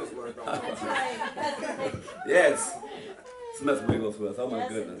 That's right. Yes. Smith Wigglesworth. Oh my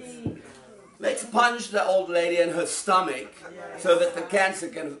goodness. Let's punch the old lady in her stomach so that the cancer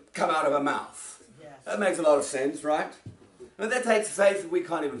can come out of her mouth. That makes a lot of sense, right? And that takes faith that we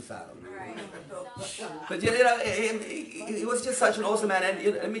can't even fathom. But you know, he was just such an awesome man. And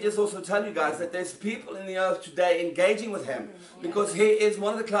let me just also tell you guys that there's people in the earth today engaging with him because he is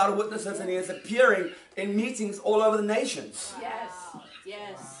one of the cloud of witnesses and he is appearing in meetings all over the nations. Yes.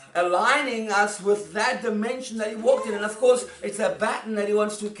 Yes. Aligning us with that dimension that he walked in. And of course, it's a baton that he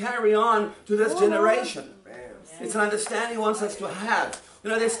wants to carry on to this generation. It's an understanding he wants us to have. You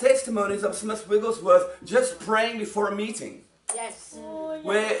know, there's testimonies of Smith Wigglesworth just praying before a meeting. Yes.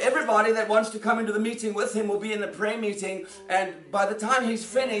 Where everybody that wants to come into the meeting with him will be in the prayer meeting, and by the time he's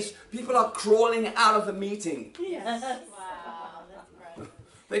finished, people are crawling out of the meeting. Yes. Wow. That's right.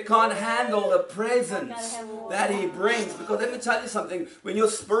 They can't handle the presence that he brings. Because let me tell you something, when your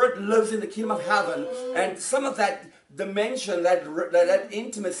spirit lives in the kingdom of heaven, and some of that dimension, that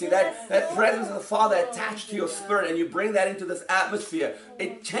intimacy, that presence of the Father attached to your spirit, and you bring that into this atmosphere,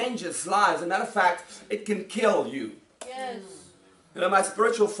 it changes lives. As a matter of fact, it can kill you. Yes. You know, my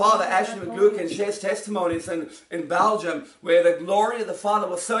spiritual father, Ashley McLuhan, shares testimonies in Belgium where the glory of the Father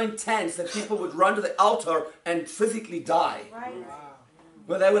was so intense that people would run to the altar and physically die. Right.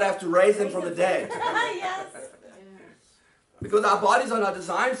 Where they would have to raise them from the dead. Yes. Because our bodies are not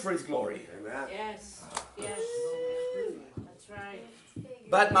designed for His glory. Yes. Yes. That's right.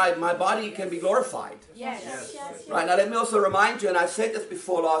 But my body can be glorified. Yes. Right, now let me also remind you, and I said this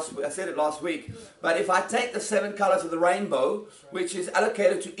before I said it last week, but if I take the 7 colors of the rainbow, which is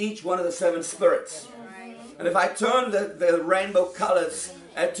allocated to each one of the 7 spirits, and if I turn the rainbow colors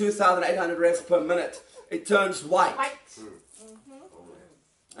at 2,800 revs per minute, it turns white.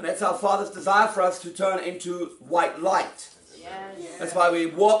 And that's our Father's desire for us to turn into white light. Yes. That's why we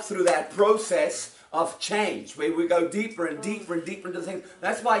walk through that process of change, where we go deeper and deeper and deeper into things.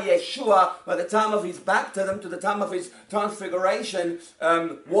 That's why Yeshua, by the time of his baptism to the time of his transfiguration,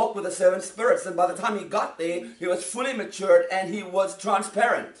 walked with the 7 spirits. And by the time he got there, he was fully matured and he was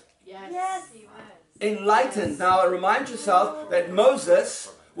transparent. Yes. Enlightened. Now remind yourself that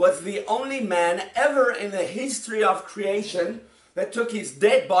Moses was the only man ever in the history of creation that took his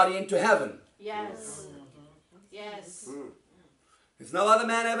dead body into heaven. Yes. Yes. There's no other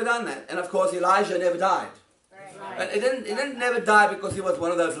man ever done that. And of course Elijah never died. Right. And he didn't never die because he was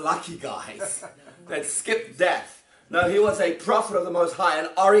one of those lucky guys that skipped death. No, he was a prophet of the Most High, an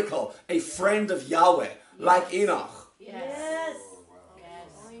oracle, a friend of Yahweh, like Enoch. Yes. Yes.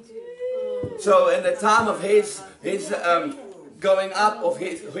 So in the time of his going up, of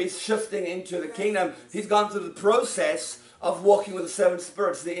his shifting into the kingdom, he's gone through the process of walking with the seven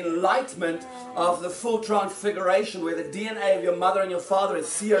spirits, the enlightenment of the full transfiguration, where the DNA of your mother and your father is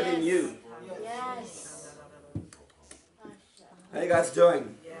seared in you. Yes. How you guys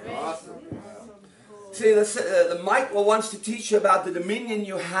doing? Awesome. See, the Mike wants to teach you about the dominion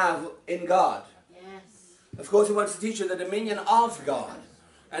you have in God. Yes. Of course, he wants to teach you the dominion of God.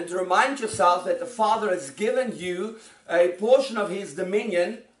 And to remind yourself that the Father has given you a portion of his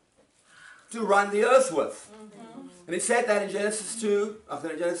dominion to run the earth with. And he said that in Genesis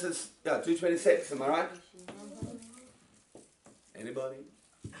 2:26, am I right? Anybody?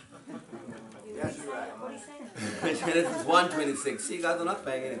 Yes, you're right. Genesis 1:26. See, you guys are not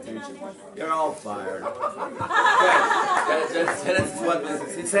paying any attention. You're all fired. Okay. Genesis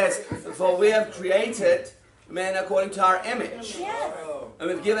 1:26. He says, "For we have created men according to our image. And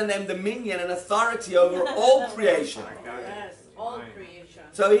we've given them dominion and authority over all creation." Yes. All creation.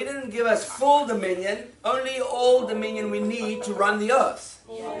 So he didn't give us full dominion, only all dominion we need to run the earth.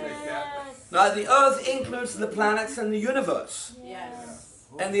 Yes. Now the earth includes the planets and the universe. Yes.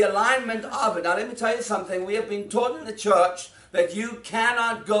 And the alignment of it. Now let me tell you something. We have been taught in the church that you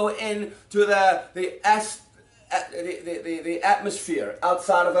cannot go into the atmosphere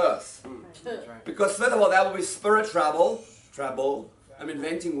outside of earth. Because first of all, that will be spirit travel. I'm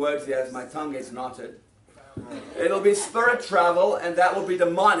inventing words here as my tongue gets knotted. It'll be spirit travel, and that will be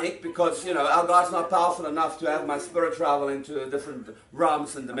demonic, because, you know, our God's not powerful enough to have my spirit travel into different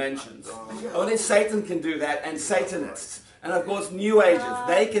realms and dimensions. Only Satan can do that, and Satanists. And of course, New Agers,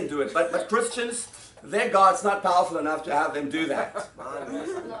 they can do it. But Christians, their God's not powerful enough to have them do that.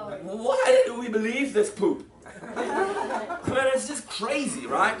 Why do we believe this poop? I mean, it's just crazy,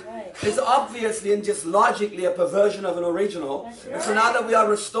 right? It's obviously and just logically a perversion of an original. And so now that we are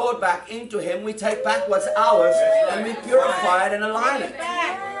restored back into him, we take back what's ours and we purify it and align it.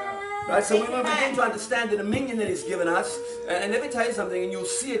 Right? So we will begin to understand the dominion that he's given us. And let me tell you something, and you'll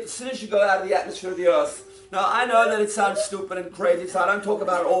see it as soon as you go out of the atmosphere of the earth. Now, I know that it sounds stupid and crazy, so I don't talk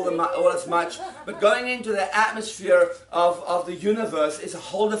about it all as much. But going into the atmosphere of the universe is a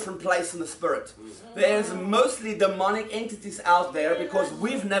whole different place in the spirit. There's mostly demonic entities out there because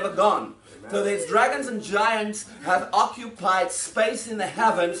we've never gone. So there's dragons and giants have occupied space in the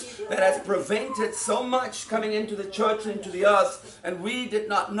heavens that has prevented so much coming into the church, into the earth, and we did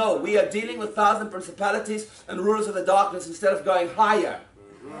not know. We are dealing with 1,000 principalities and rulers of the darkness instead of going higher.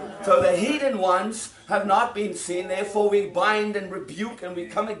 So the hidden ones have not been seen, therefore we bind and rebuke and we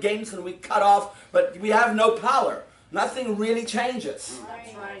come against and we cut off, but we have no power. Nothing really changes.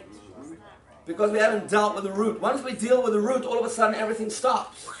 That's right. Because we haven't dealt with the root. Once we deal with the root, all of a sudden everything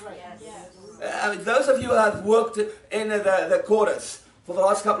stops. Yes. Those of you who have worked in the quarters for the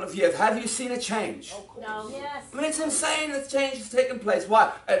last couple of years, have you seen a change? No. Yes. I mean, it's insane that change has taken place.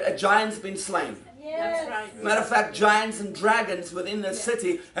 Why? A giant's been slain. That's right. Matter of fact, giants and dragons within the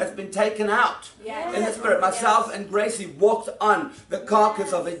city has been taken out. Yes. In the spirit. Myself and Gracie walked on the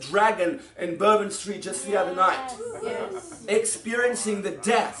carcass of a dragon in Bourbon Street just the other night, Yes. experiencing the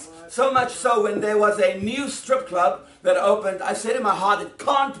death. So much so, when there was a new strip club that opened, I said in my heart, it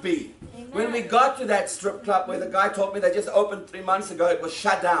can't be. When we got to that strip club where the guy told me they just opened 3 months ago, it was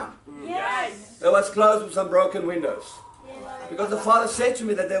shut down. Yes. It was closed with some broken windows. Because the Father said to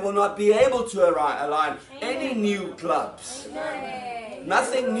me that they will not be able to align any new clubs.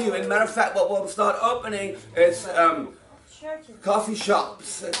 Nothing new. And matter of fact, what we'll start opening is coffee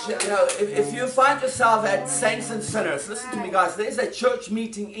shops. You know, if you find yourself at Saints and Sinners, listen to me, guys. There's a church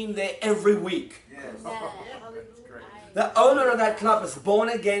meeting in there every week. The owner of that club is born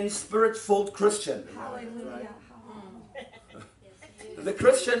again, spirit-filled Christian. The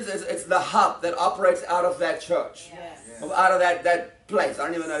Christians, it's the hub that operates out of that church. Out of that place. I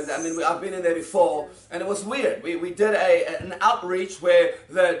don't even know. I mean, I've been in there before, and it was weird. We did an outreach where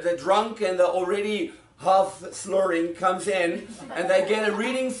the drunk and the already half slurring comes in, and they get a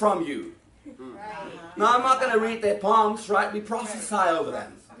reading from you. Now, I'm not going to read their palms, right? We prophesy over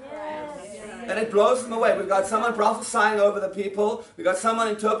them. And it blows them away. We've got someone prophesying over the people. We've got someone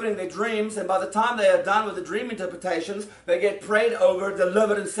interpreting their dreams. And by the time they are done with the dream interpretations, they get prayed over,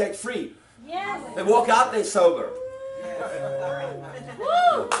 delivered, and set free. Yes. They walk out there sober.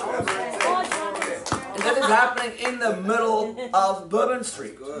 And this is happening in the middle of Bourbon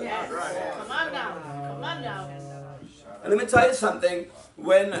Street. Yes. Come on now. Come on now. And let me tell you something.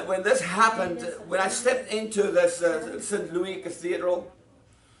 When this happened, when I stepped into this St. Louis Cathedral,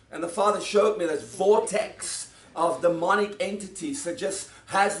 and the Father showed me this vortex of demonic entities that just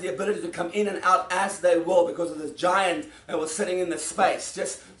has the ability to come in and out as they will because of this giant that was sitting in the space,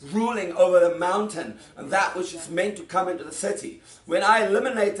 just ruling over the mountain and that which is meant to come into the city. When I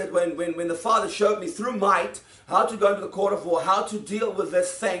eliminated, when the Father showed me through might how to go into the court of war, how to deal with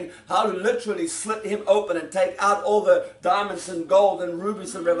this thing, how to literally slit him open and take out all the diamonds and gold and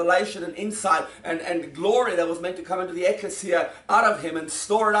rubies and revelation and insight and glory that was meant to come into the ecclesia out of him and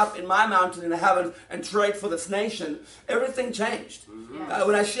store it up in my mountain in the heavens and trade for this nation, everything changed.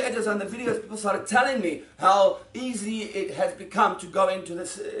 When I shared this on the videos, people started telling me how easy it has become to go into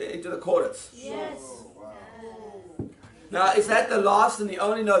the quarters. Yes. Now, is that the last and the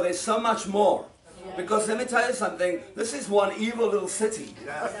only? No, there's so much more. Because let me tell you something, this is one evil little city.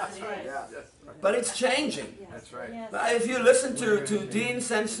 That's right. But it's changing. That's right. Now, if you listen to Dean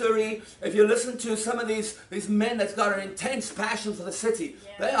Sansuri, if you listen to some of these men that's got an intense passion for the city,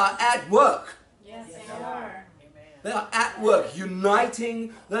 they are at work. Yes, they are. They are at work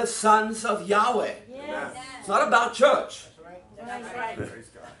uniting the sons of Yahweh. Yes. It's not about church. That's right.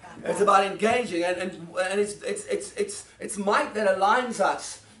 It's about engaging, and it's might that aligns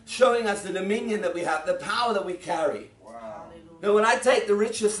us, showing us the dominion that we have, the power that we carry. Wow. Now, when I take the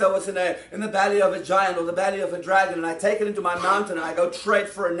riches that was in the belly of a giant or the belly of a dragon, and I take it into my mountain and I go trade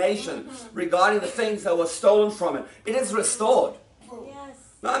for a nation regarding the things that were stolen from it, it is restored. Yes.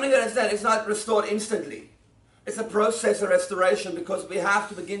 Now, I'm going to understand, it's not restored instantly. It's a process of restoration because we have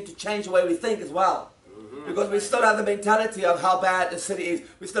to begin to change the way we think as well. Because we still have the mentality of how bad the city is.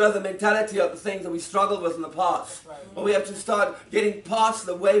 We still have the mentality of the things that we struggled with in the past. But we have to start getting past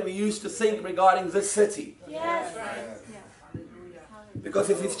the way we used to think regarding this city. Yes. Because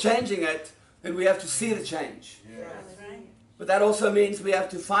if he's changing it, then we have to see the change. That's right. But that also means we have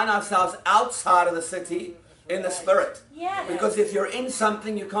to find ourselves outside of the city in the spirit. Yes. Because if you're in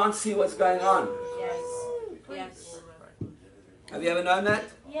something, you can't see what's going on. Yes. Yes. Have you ever known that?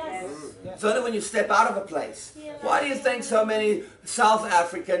 Yes. It's only when you step out of a place. Why do you think so many South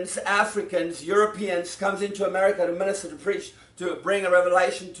Africans, Africans, Europeans comes into America to minister, to preach, to bring a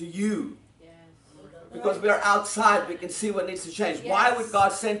revelation to you? Because we are outside, we can see what needs to change. Why would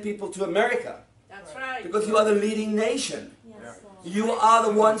God send people to America? That's right. Because you are the leading nation. Yes, Lord. You are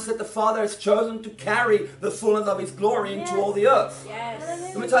the ones that the Father has chosen to carry the fullness of His glory into all the earth.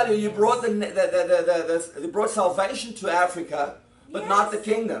 Yes. Let me tell you, you brought you brought salvation to Africa, but not the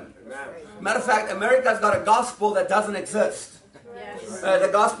kingdom. Matter of fact, America's got a gospel that doesn't exist. Yes. The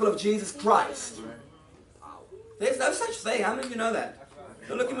gospel of Jesus Christ. There's no such thing. How many of you know that?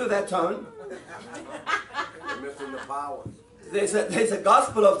 Don't look at me with that tone. You're missing the power. There's a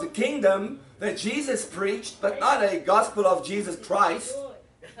gospel of the kingdom that Jesus preached, but not a gospel of Jesus Christ.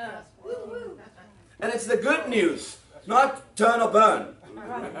 And it's the good news, not turn or burn.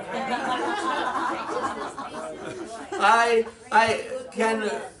 I can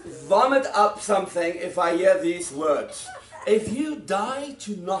vomit up something if I hear these words. If you die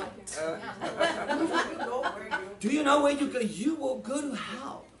tonight, do you know where you go? You will go to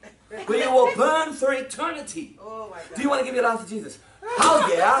hell, where you will burn for eternity. Do you want to give your life to Jesus? Hell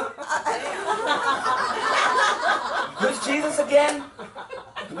yeah! Who's Jesus again?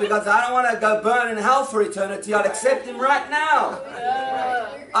 Because I don't want to go burn in hell for eternity. I'll accept Him right now.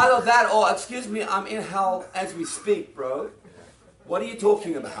 Either that or, excuse me, I'm in hell as we speak, bro. What are you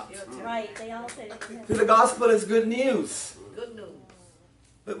talking about? Right. They all say that. The gospel is good news. Good news.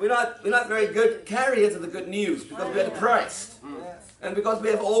 But we're not very good carriers of the good news because we are depressed. And because we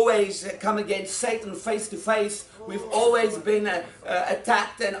have always come against Satan face to face, we've always been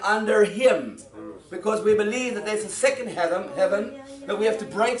attacked and under him. Because we believe that there's a second heaven that we have to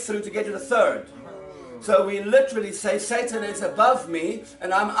break through to get to the third. So we literally say Satan is above me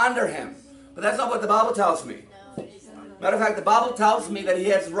and I'm under him. But that's not what the Bible tells me. Matter of fact, the Bible tells me that he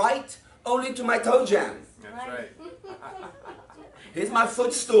has right only to my toe jam. That's right. Here's my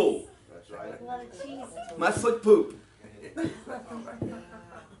footstool. That's right. Blood of Jesus. My foot poop.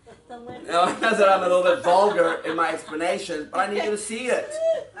 The lymph. Now, I know that I'm a little bit vulgar in my explanation, but I need you to see it.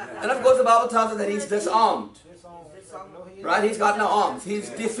 And of course the Bible tells us that he's disarmed. Right? He's got no arms.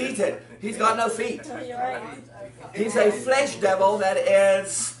 He's defeated. He's got no feet. You're right. He's a flesh devil that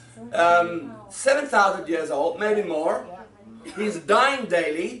is 7,000 years old, maybe more. He's dying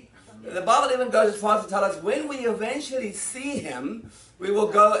daily. The Bible even goes as far as to tell us when we eventually see him, we will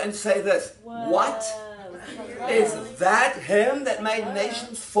go and say this. What? Is that him that made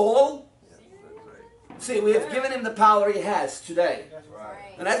nations fall? See, we have given him the power he has today.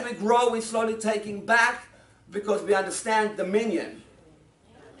 And as we grow, we're slowly taking back because we understand dominion.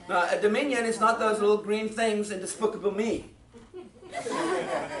 Now, a dominion is not those little green things in Despicable Me.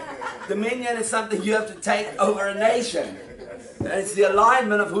 Dominion is something you have to take over a nation. And it's the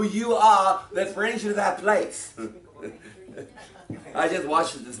alignment of who you are that brings you to that place. I just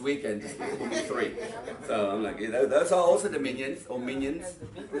watched it this weekend, just movie 3. So I'm like, you know, those are also dominions or minions.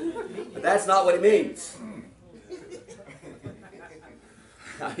 But that's not what it means.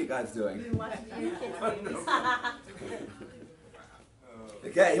 How are you guys doing?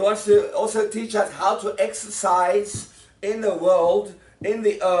 Okay, he wants to also teach us how to exercise in the world, in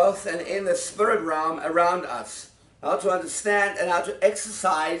the earth, and in the spirit realm around us. How to understand and how to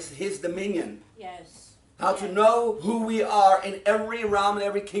exercise his dominion. Yes. How to know who we are in every realm and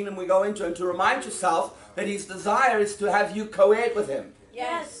every kingdom we go into, and to remind yourself that his desire is to have you co-head with him.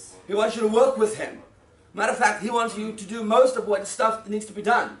 Yes. He wants you to work with him. Matter of fact, he wants you to do most of what stuff that needs to be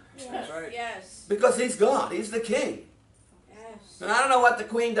done. Yes. Yes. Because he's God, he's the king. Yes. And I don't know what the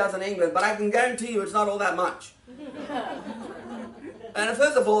Queen does in England, but I can guarantee you it's not all that much. And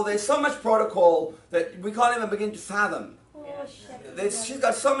first of all, there's so much protocol that we can't even begin to fathom. She's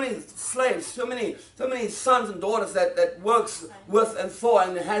got so many slaves, so many sons and daughters that works with and for,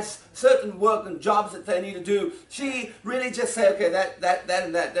 and has certain work and jobs that they need to do. She really just say, okay,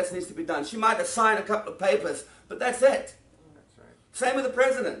 that needs to be done. She might assign a couple of papers, but that's it. Same with the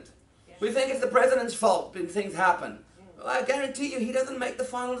president. We think it's the president's fault when things happen. Well, I guarantee you, he doesn't make the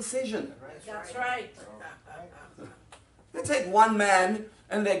final decision. That's right. They take one man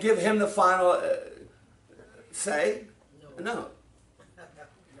and they give him the final say. No.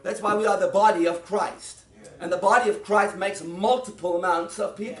 That's why we are the body of Christ. And the body of Christ makes multiple amounts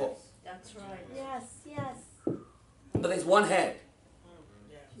of people. That's right. Yes, yes. But there's one head.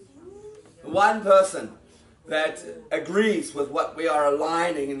 One person that agrees with what we are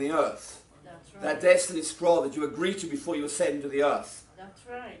aligning in the earth. That's right. That destiny scroll that you agreed to before you were sent into the earth. That's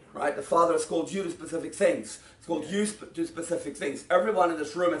right. Right? The Father has called you to specific things. It's called you to specific things. Everyone in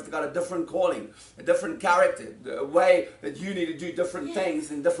this room has got a different calling, a different character, a way that you need to do different things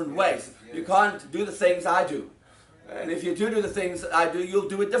in different ways. You can't do the things I do. And if you do the things I do, you'll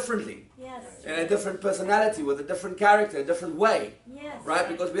do it differently. Yes. In a different personality, with a different character, a different way. Yes. Right?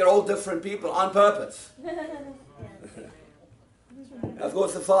 Because we are all different people on purpose. And of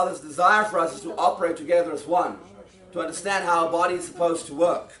course, the Father's desire for us is to operate together as one, to understand how a body is supposed to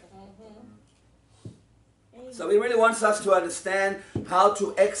work. So he really wants us to understand how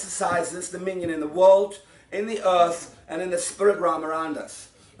to exercise this dominion in the world, in the earth, and in the spirit realm around us.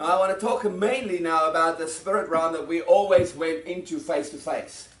 Now I want to talk mainly now about the spirit realm that we always went into face to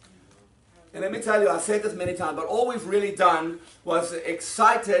face. And let me tell you, I've said this many times, but all we've really done was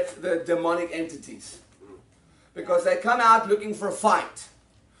excited the demonic entities. Because they come out looking for a fight.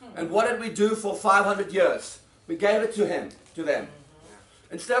 And what did we do for 500 years? We gave it to them.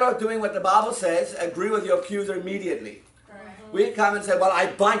 Instead of doing what the Bible says, agree with your accuser immediately. We come and say, well, I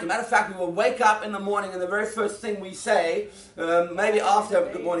bind you. Matter of fact, we will wake up in the morning and the very first thing we say, maybe after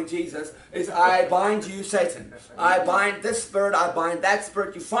Good Morning Jesus, is I bind you, Satan. I bind this spirit, I bind that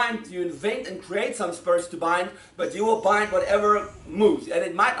spirit. You invent and create some spirits to bind, but you will bind whatever moves. And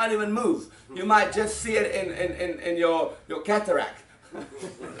it might not even move. You might just see it in your cataract.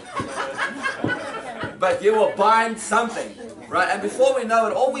 But you will bind something. Right? And before we know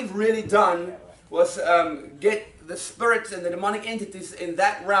it, all we've really done was get the spirits and the demonic entities in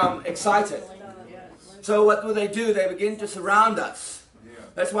that realm excited. So what do? They begin to surround us.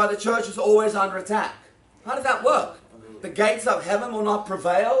 That's why the church is always under attack. How does that work? The gates of heaven will not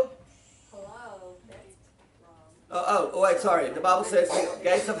prevail. Wait, sorry. The Bible says the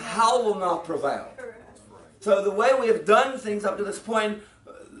gates of hell will not prevail. So the way we have done things up to this point,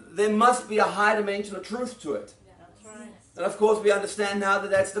 there must be a high dimension of truth to it. And of course we understand now that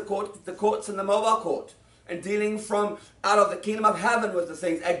that's the courts and the mobile court. And dealing from out of the kingdom of heaven with the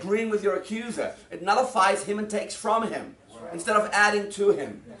things, agreeing with your accuser. It nullifies him and takes from him, instead of adding to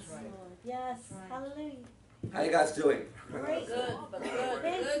him. Yes. Hallelujah. How you guys doing? Great. Good.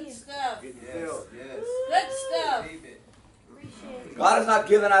 Thank Good you. stuff. Yes. Good stuff. Appreciate it. God has not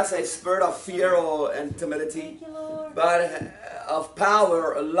given us a spirit of fear or timidity, Thank you, Lord. but of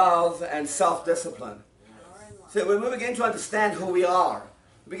power, love, and self-discipline. So when we begin to understand who we are,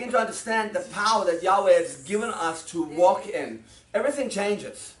 we begin to understand the power that Yahweh has given us to walk in, everything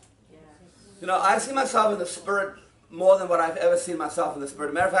changes. You know, I see myself in the Spirit more than what I've ever seen myself in the Spirit.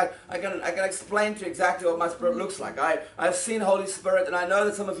 As a matter of fact, I can explain to you exactly what my Spirit looks like. I've seen Holy Spirit, and I know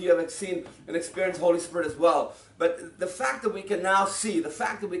that some of you have seen and experienced Holy Spirit as well. But the fact that we can now see, the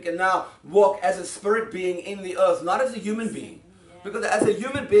fact that we can now walk as a Spirit being in the earth, not as a human being. Because as a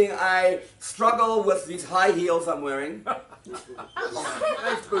human being, I struggle with these high heels I'm wearing.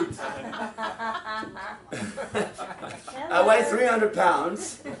 Nice boots. I weigh 300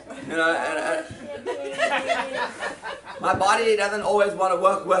 pounds. You know, my body doesn't always want to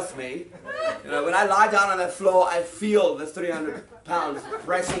work with me. You know, when I lie down on the floor, I feel the 300 pounds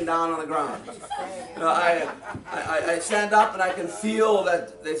pressing down on the ground. You know, I stand up and I can feel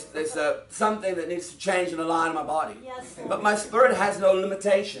that there's something that needs to change and align in my body. Yes. But my spirit has no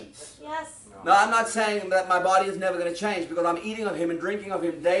limitations. Yes. Now, I'm not saying that my body is never going to change because I'm eating of Him and drinking of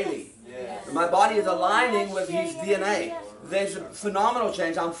Him daily. Yes. My body is aligning with His DNA. There's a phenomenal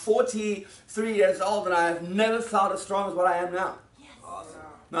change. I'm 43 years old and I have never felt as strong as what I am now.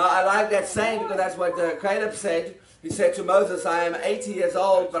 Now, I like that saying because that's what Caleb said. He said to Moses, I am 80 years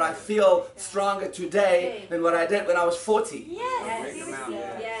old, but I feel stronger today than what I did when I was 40. Yes.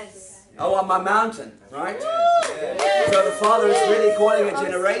 Yes. Oh, on my mountain, right? So the Father is really calling a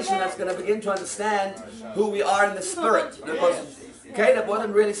generation that's going to begin to understand who we are in the Spirit. Because Caleb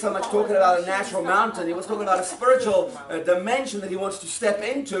wasn't really so much talking about a natural mountain. He was talking about a spiritual dimension that he wants to step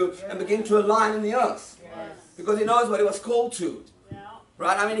into and begin to align in the earth. Because he knows what he was called to.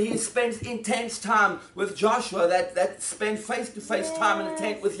 Right? I mean, he spends intense time with Joshua that spent face-to-face time in the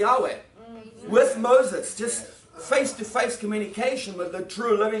tent with Yahweh. With Moses, just face-to-face communication with the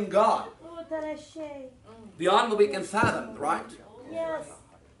true living God. Beyond what we can fathom, right? Yes.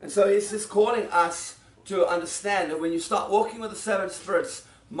 And so he's just calling us to understand that when you start walking with the seven spirits,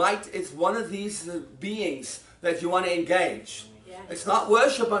 might is one of these beings that you want to engage. It's not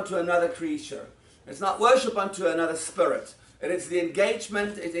worship unto another creature. It's not worship unto another spirit. And it's the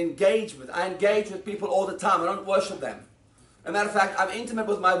engagement, it's engagement. I engage with people all the time. I don't worship them. As a matter of fact, I'm intimate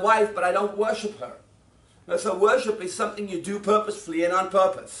with my wife, but I don't worship her. Now, so worship is something you do purposefully and on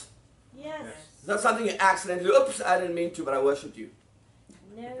purpose. Yes. It's not something you accidentally, oops, I didn't mean to, but I worshipped you.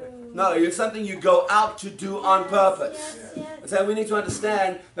 No. No, it's something you go out to do on purpose. Yes, yes. And so we need to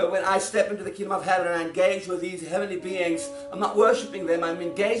understand that when I step into the kingdom of heaven and I engage with these heavenly beings, I'm not worshiping them, I'm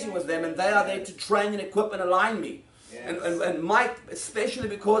engaging with them, and they are there to train and equip and align me. And Mike, especially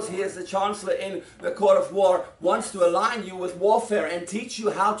because he is the chancellor in the court of war, wants to align you with warfare and teach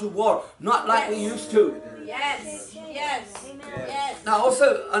you how to war, not like we used to. Yes. Yes. Yes. Now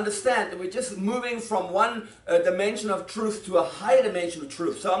also understand that we're just moving from one dimension of truth to a higher dimension of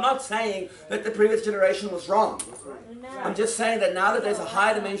truth. So I'm not saying that the previous generation was wrong. I'm just saying that now that there's a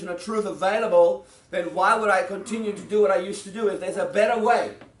higher dimension of truth available, then why would I continue to do what I used to do if there's a better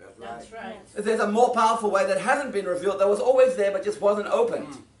way? That's right. If there's a more powerful way that hasn't been revealed, that was always there but just wasn't opened.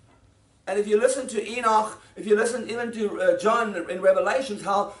 And if you listen to Enoch, if you listen even to John in Revelations,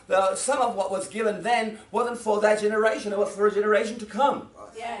 how some of what was given then wasn't for that generation, it was for a generation to come.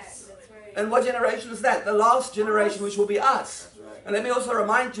 Yes. That's right. And what generation is that? The last generation, which will be us. And let me also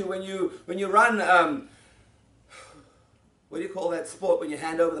remind you, when you run, what do you call that sport when you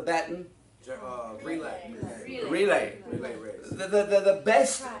hand over the baton? Relay. Relay. The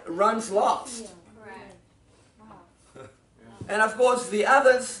best runs last. And of course the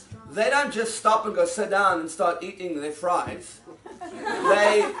others, they don't just stop and go sit down and start eating their fries.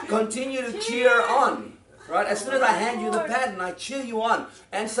 They continue to cheer on. Right? As soon as I hand you the baton, I cheer you on.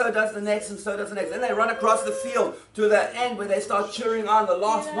 And so does the next, and so does the next. Then they run across the field to the end where they start cheering on the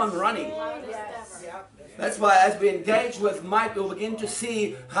last one running. That's why as we engage with Mike, we'll begin to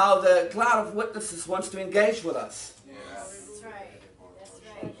see how the cloud of witnesses wants to engage with us. That's right. That's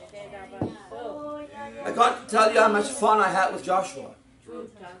right. I can't tell you how much fun I had with Joshua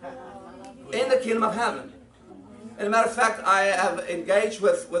in the kingdom of heaven. As a matter of fact, I have engaged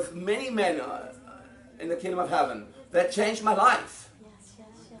with many men in the kingdom of heaven that changed my life.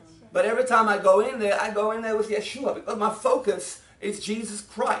 But every time I go in there with Yeshua, because my focus is Jesus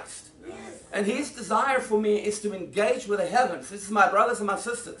Christ. And His desire for me is to engage with the heavens. This is my brothers and my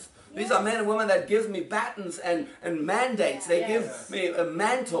sisters. These are men and women that give me batons and mandates. They give me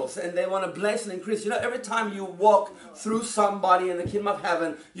mantles, and they want to bless and increase. You know, every time you walk through somebody in the kingdom of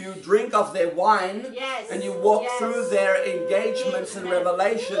heaven, you drink of their wine, and you walk through their engagements and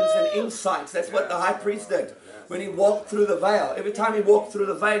revelations and insights. That's what the high priest did when he walked through the veil. Every time he walked through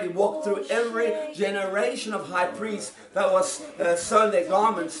the veil, he walked through every generation of high priests that was sewn their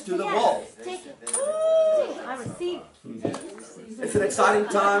garments to the wall. I receive. It's an exciting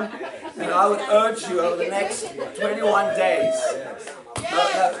time, and I would urge you over the next 21 days.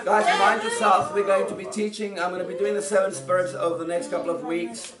 Guys, remind yourself, we're going to be teaching. I'm going to be doing the seven spirits over the next couple of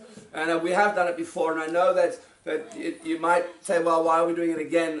weeks. And we have done it before, and I know that you might say, well, why are we doing it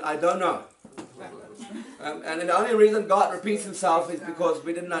again? I don't know. And the only reason God repeats himself is because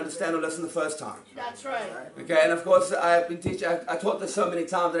we didn't understand or listen the first time. That's right. Okay, and of course I've been teaching, I taught this so many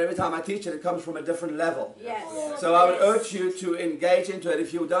times that every time I teach it, it comes from a different level. Yes. So I would urge you to engage into it.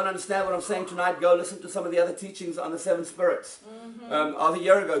 If you don't understand what I'm saying tonight, go listen to some of the other teachings on the seven spirits of a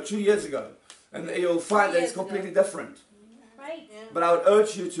year ago, 2 years ago. And you'll find that it's completely different. Right. But I would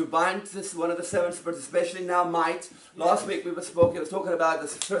urge you to bind this one of the seven spirits, especially now might. Last week we were talking about the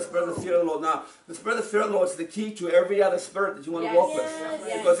spirit of the fear of the Lord. Now, the spirit of the fear of the Lord is the key to every other spirit that you want to walk with.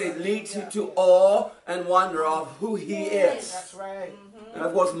 Yes. Because it leads you to awe and wonder of who He is. That's right. And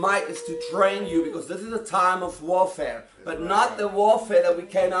of course might is to train you, because this is a time of warfare. But not the warfare that we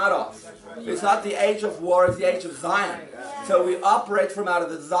came out of. It's not the age of war, it's the age of Zion. So we operate from out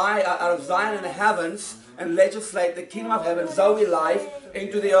of Zion in the heavens, and legislate the kingdom of heaven, Zoe life,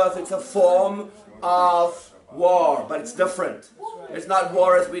 into the earth. It's a form of war, but it's different. It's not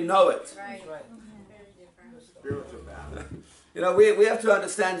war as we know it. Right. Spiritual battle. You know, we have to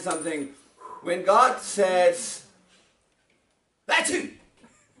understand something. When God says, that's you,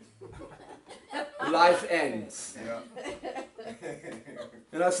 life ends.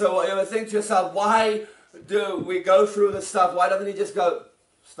 You know, so you think to yourself, why do we go through this stuff? Why doesn't He just go,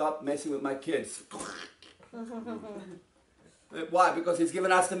 stop messing with my kids? Why? Because He's given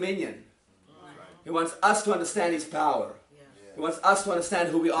us dominion. He wants us to understand His power. He wants us to understand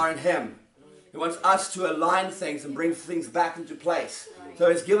who we are in Him. He wants us to align things and bring things back into place. So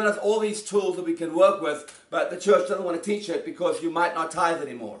He's given us all these tools that we can work with, but the church doesn't want to teach it because you might not tithe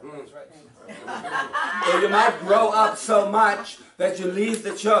anymore. Or you might grow up so much that you leave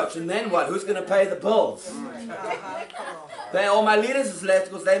the church, and then what? Who's going to pay the bills? All my leaders is left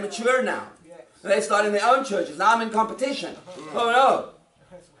because they mature now. They start in their own churches. Now I'm in competition. Oh no.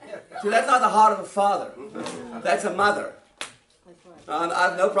 See, that's not the heart of a father. That's a mother. And I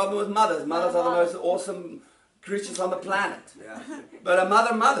have no problem with mothers. Mothers are the most awesome creatures on the planet. But a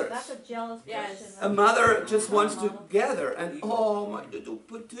mother mothers. That's a jealous person. A mother just wants to gather and, oh, my little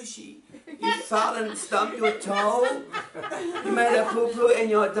patushy, you fell and stumped your toe. You made a poo-poo in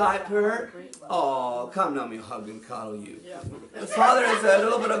your diaper. Oh, come now, me hug and cuddle you. The father is a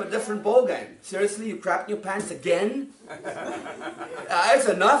little bit of a different ballgame. Seriously, you crapped in your pants again? It's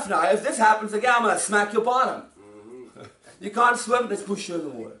enough now. If this happens again, I'm going to smack your bottom. You can't swim, let's push you in the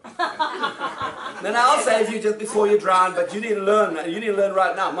water. Then I'll save you just before you drown, but you need to learn. You need to learn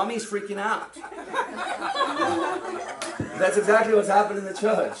right now. Mommy's freaking out. That's exactly what's happened in the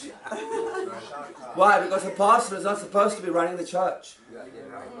church. Why? Because the pastor is not supposed to be running the church.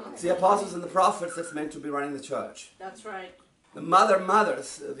 It's the apostles and the prophets that's meant to be running the church. That's right. The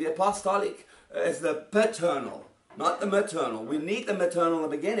mothers, the apostolic is the paternal, not the maternal. We need the maternal in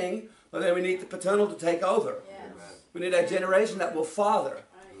the beginning, but then we need the paternal to take over. We need a generation that will father.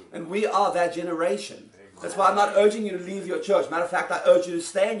 And we are that generation. That's why I'm not urging you to leave your church. Matter of fact, I urge you to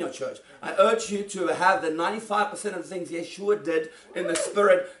stay in your church. I urge you to have the 95% of the things Yeshua did in the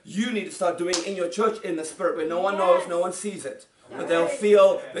Spirit, you need to start doing in your church in the Spirit, where no one knows, no one sees it. But they'll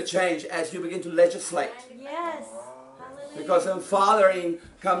feel the change as you begin to legislate. Yes. Hallelujah. Because fathering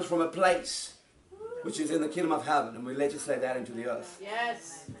comes from a place which is in the kingdom of heaven, and we legislate that into the earth.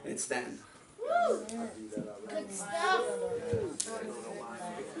 Yes. And stand. Good stuff.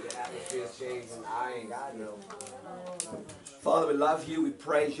 Father, we love you, we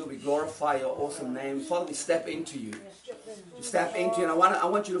praise you, we glorify your awesome name. Father, we step into you. We step into you, and I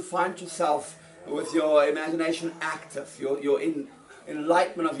want you to find yourself with your imagination active, your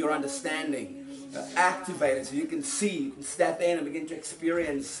enlightenment of your understanding activated, so you can see, you can step in and begin to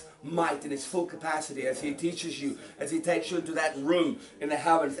experience might in its full capacity as He teaches you, as He takes you into that room in the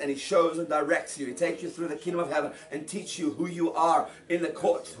heavens and He shows and directs you. He takes you through the kingdom of heaven and teach you who you are in the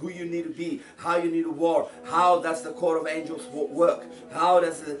courts, who you need to be, how you need to war, how does the court of angels work, how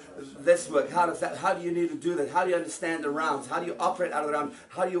does this work, how do you need to do that, how do you understand the realms, how do you operate out of the realms,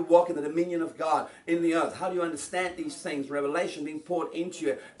 how do you walk in the dominion of God in the earth, how do you understand these things, revelation being poured into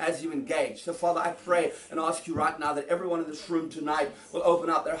you as you engage. So Father, I pray and ask you right now that everyone in this room tonight will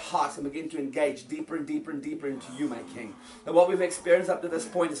open up their hearts and begin to engage deeper and deeper and deeper into you, my King. And what we've experienced up to this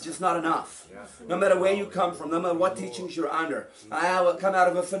point is just not enough. No matter where you come from, no matter what teachings you're under. I have come out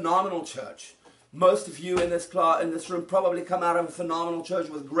of a phenomenal church. Most of you in this room probably come out of a phenomenal church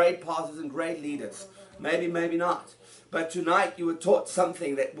with great pastors and great leaders. Maybe, maybe not. But tonight you were taught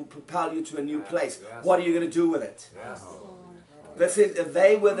something that will propel you to a new place. What are you going to do with it?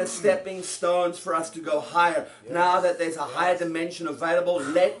 They were the stepping stones for us to go higher. Now that there's a higher dimension available,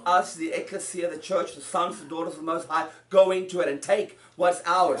 let us, the ecclesia, the church, the sons and daughters of the Most High, go into it and take what's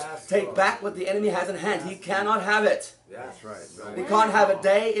ours. Take back what the enemy has in hand. He cannot have it. That's right. He can't have a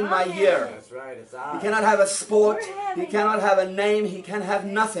day in my year. That's right. It's He ours. cannot have a sport. He cannot have a name. He can have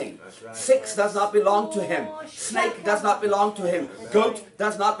nothing. Six does not belong to him. Snake does not belong to him. Goat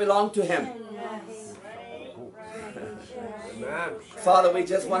does not belong to him. Amen. Father, we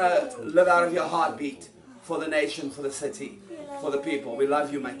just want to live out of your heartbeat for the nation, for the city, for the people. We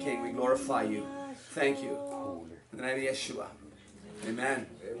love you, my King. We glorify you. Thank you. In the name of Yeshua. Amen.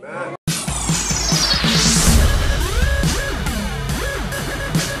 Amen.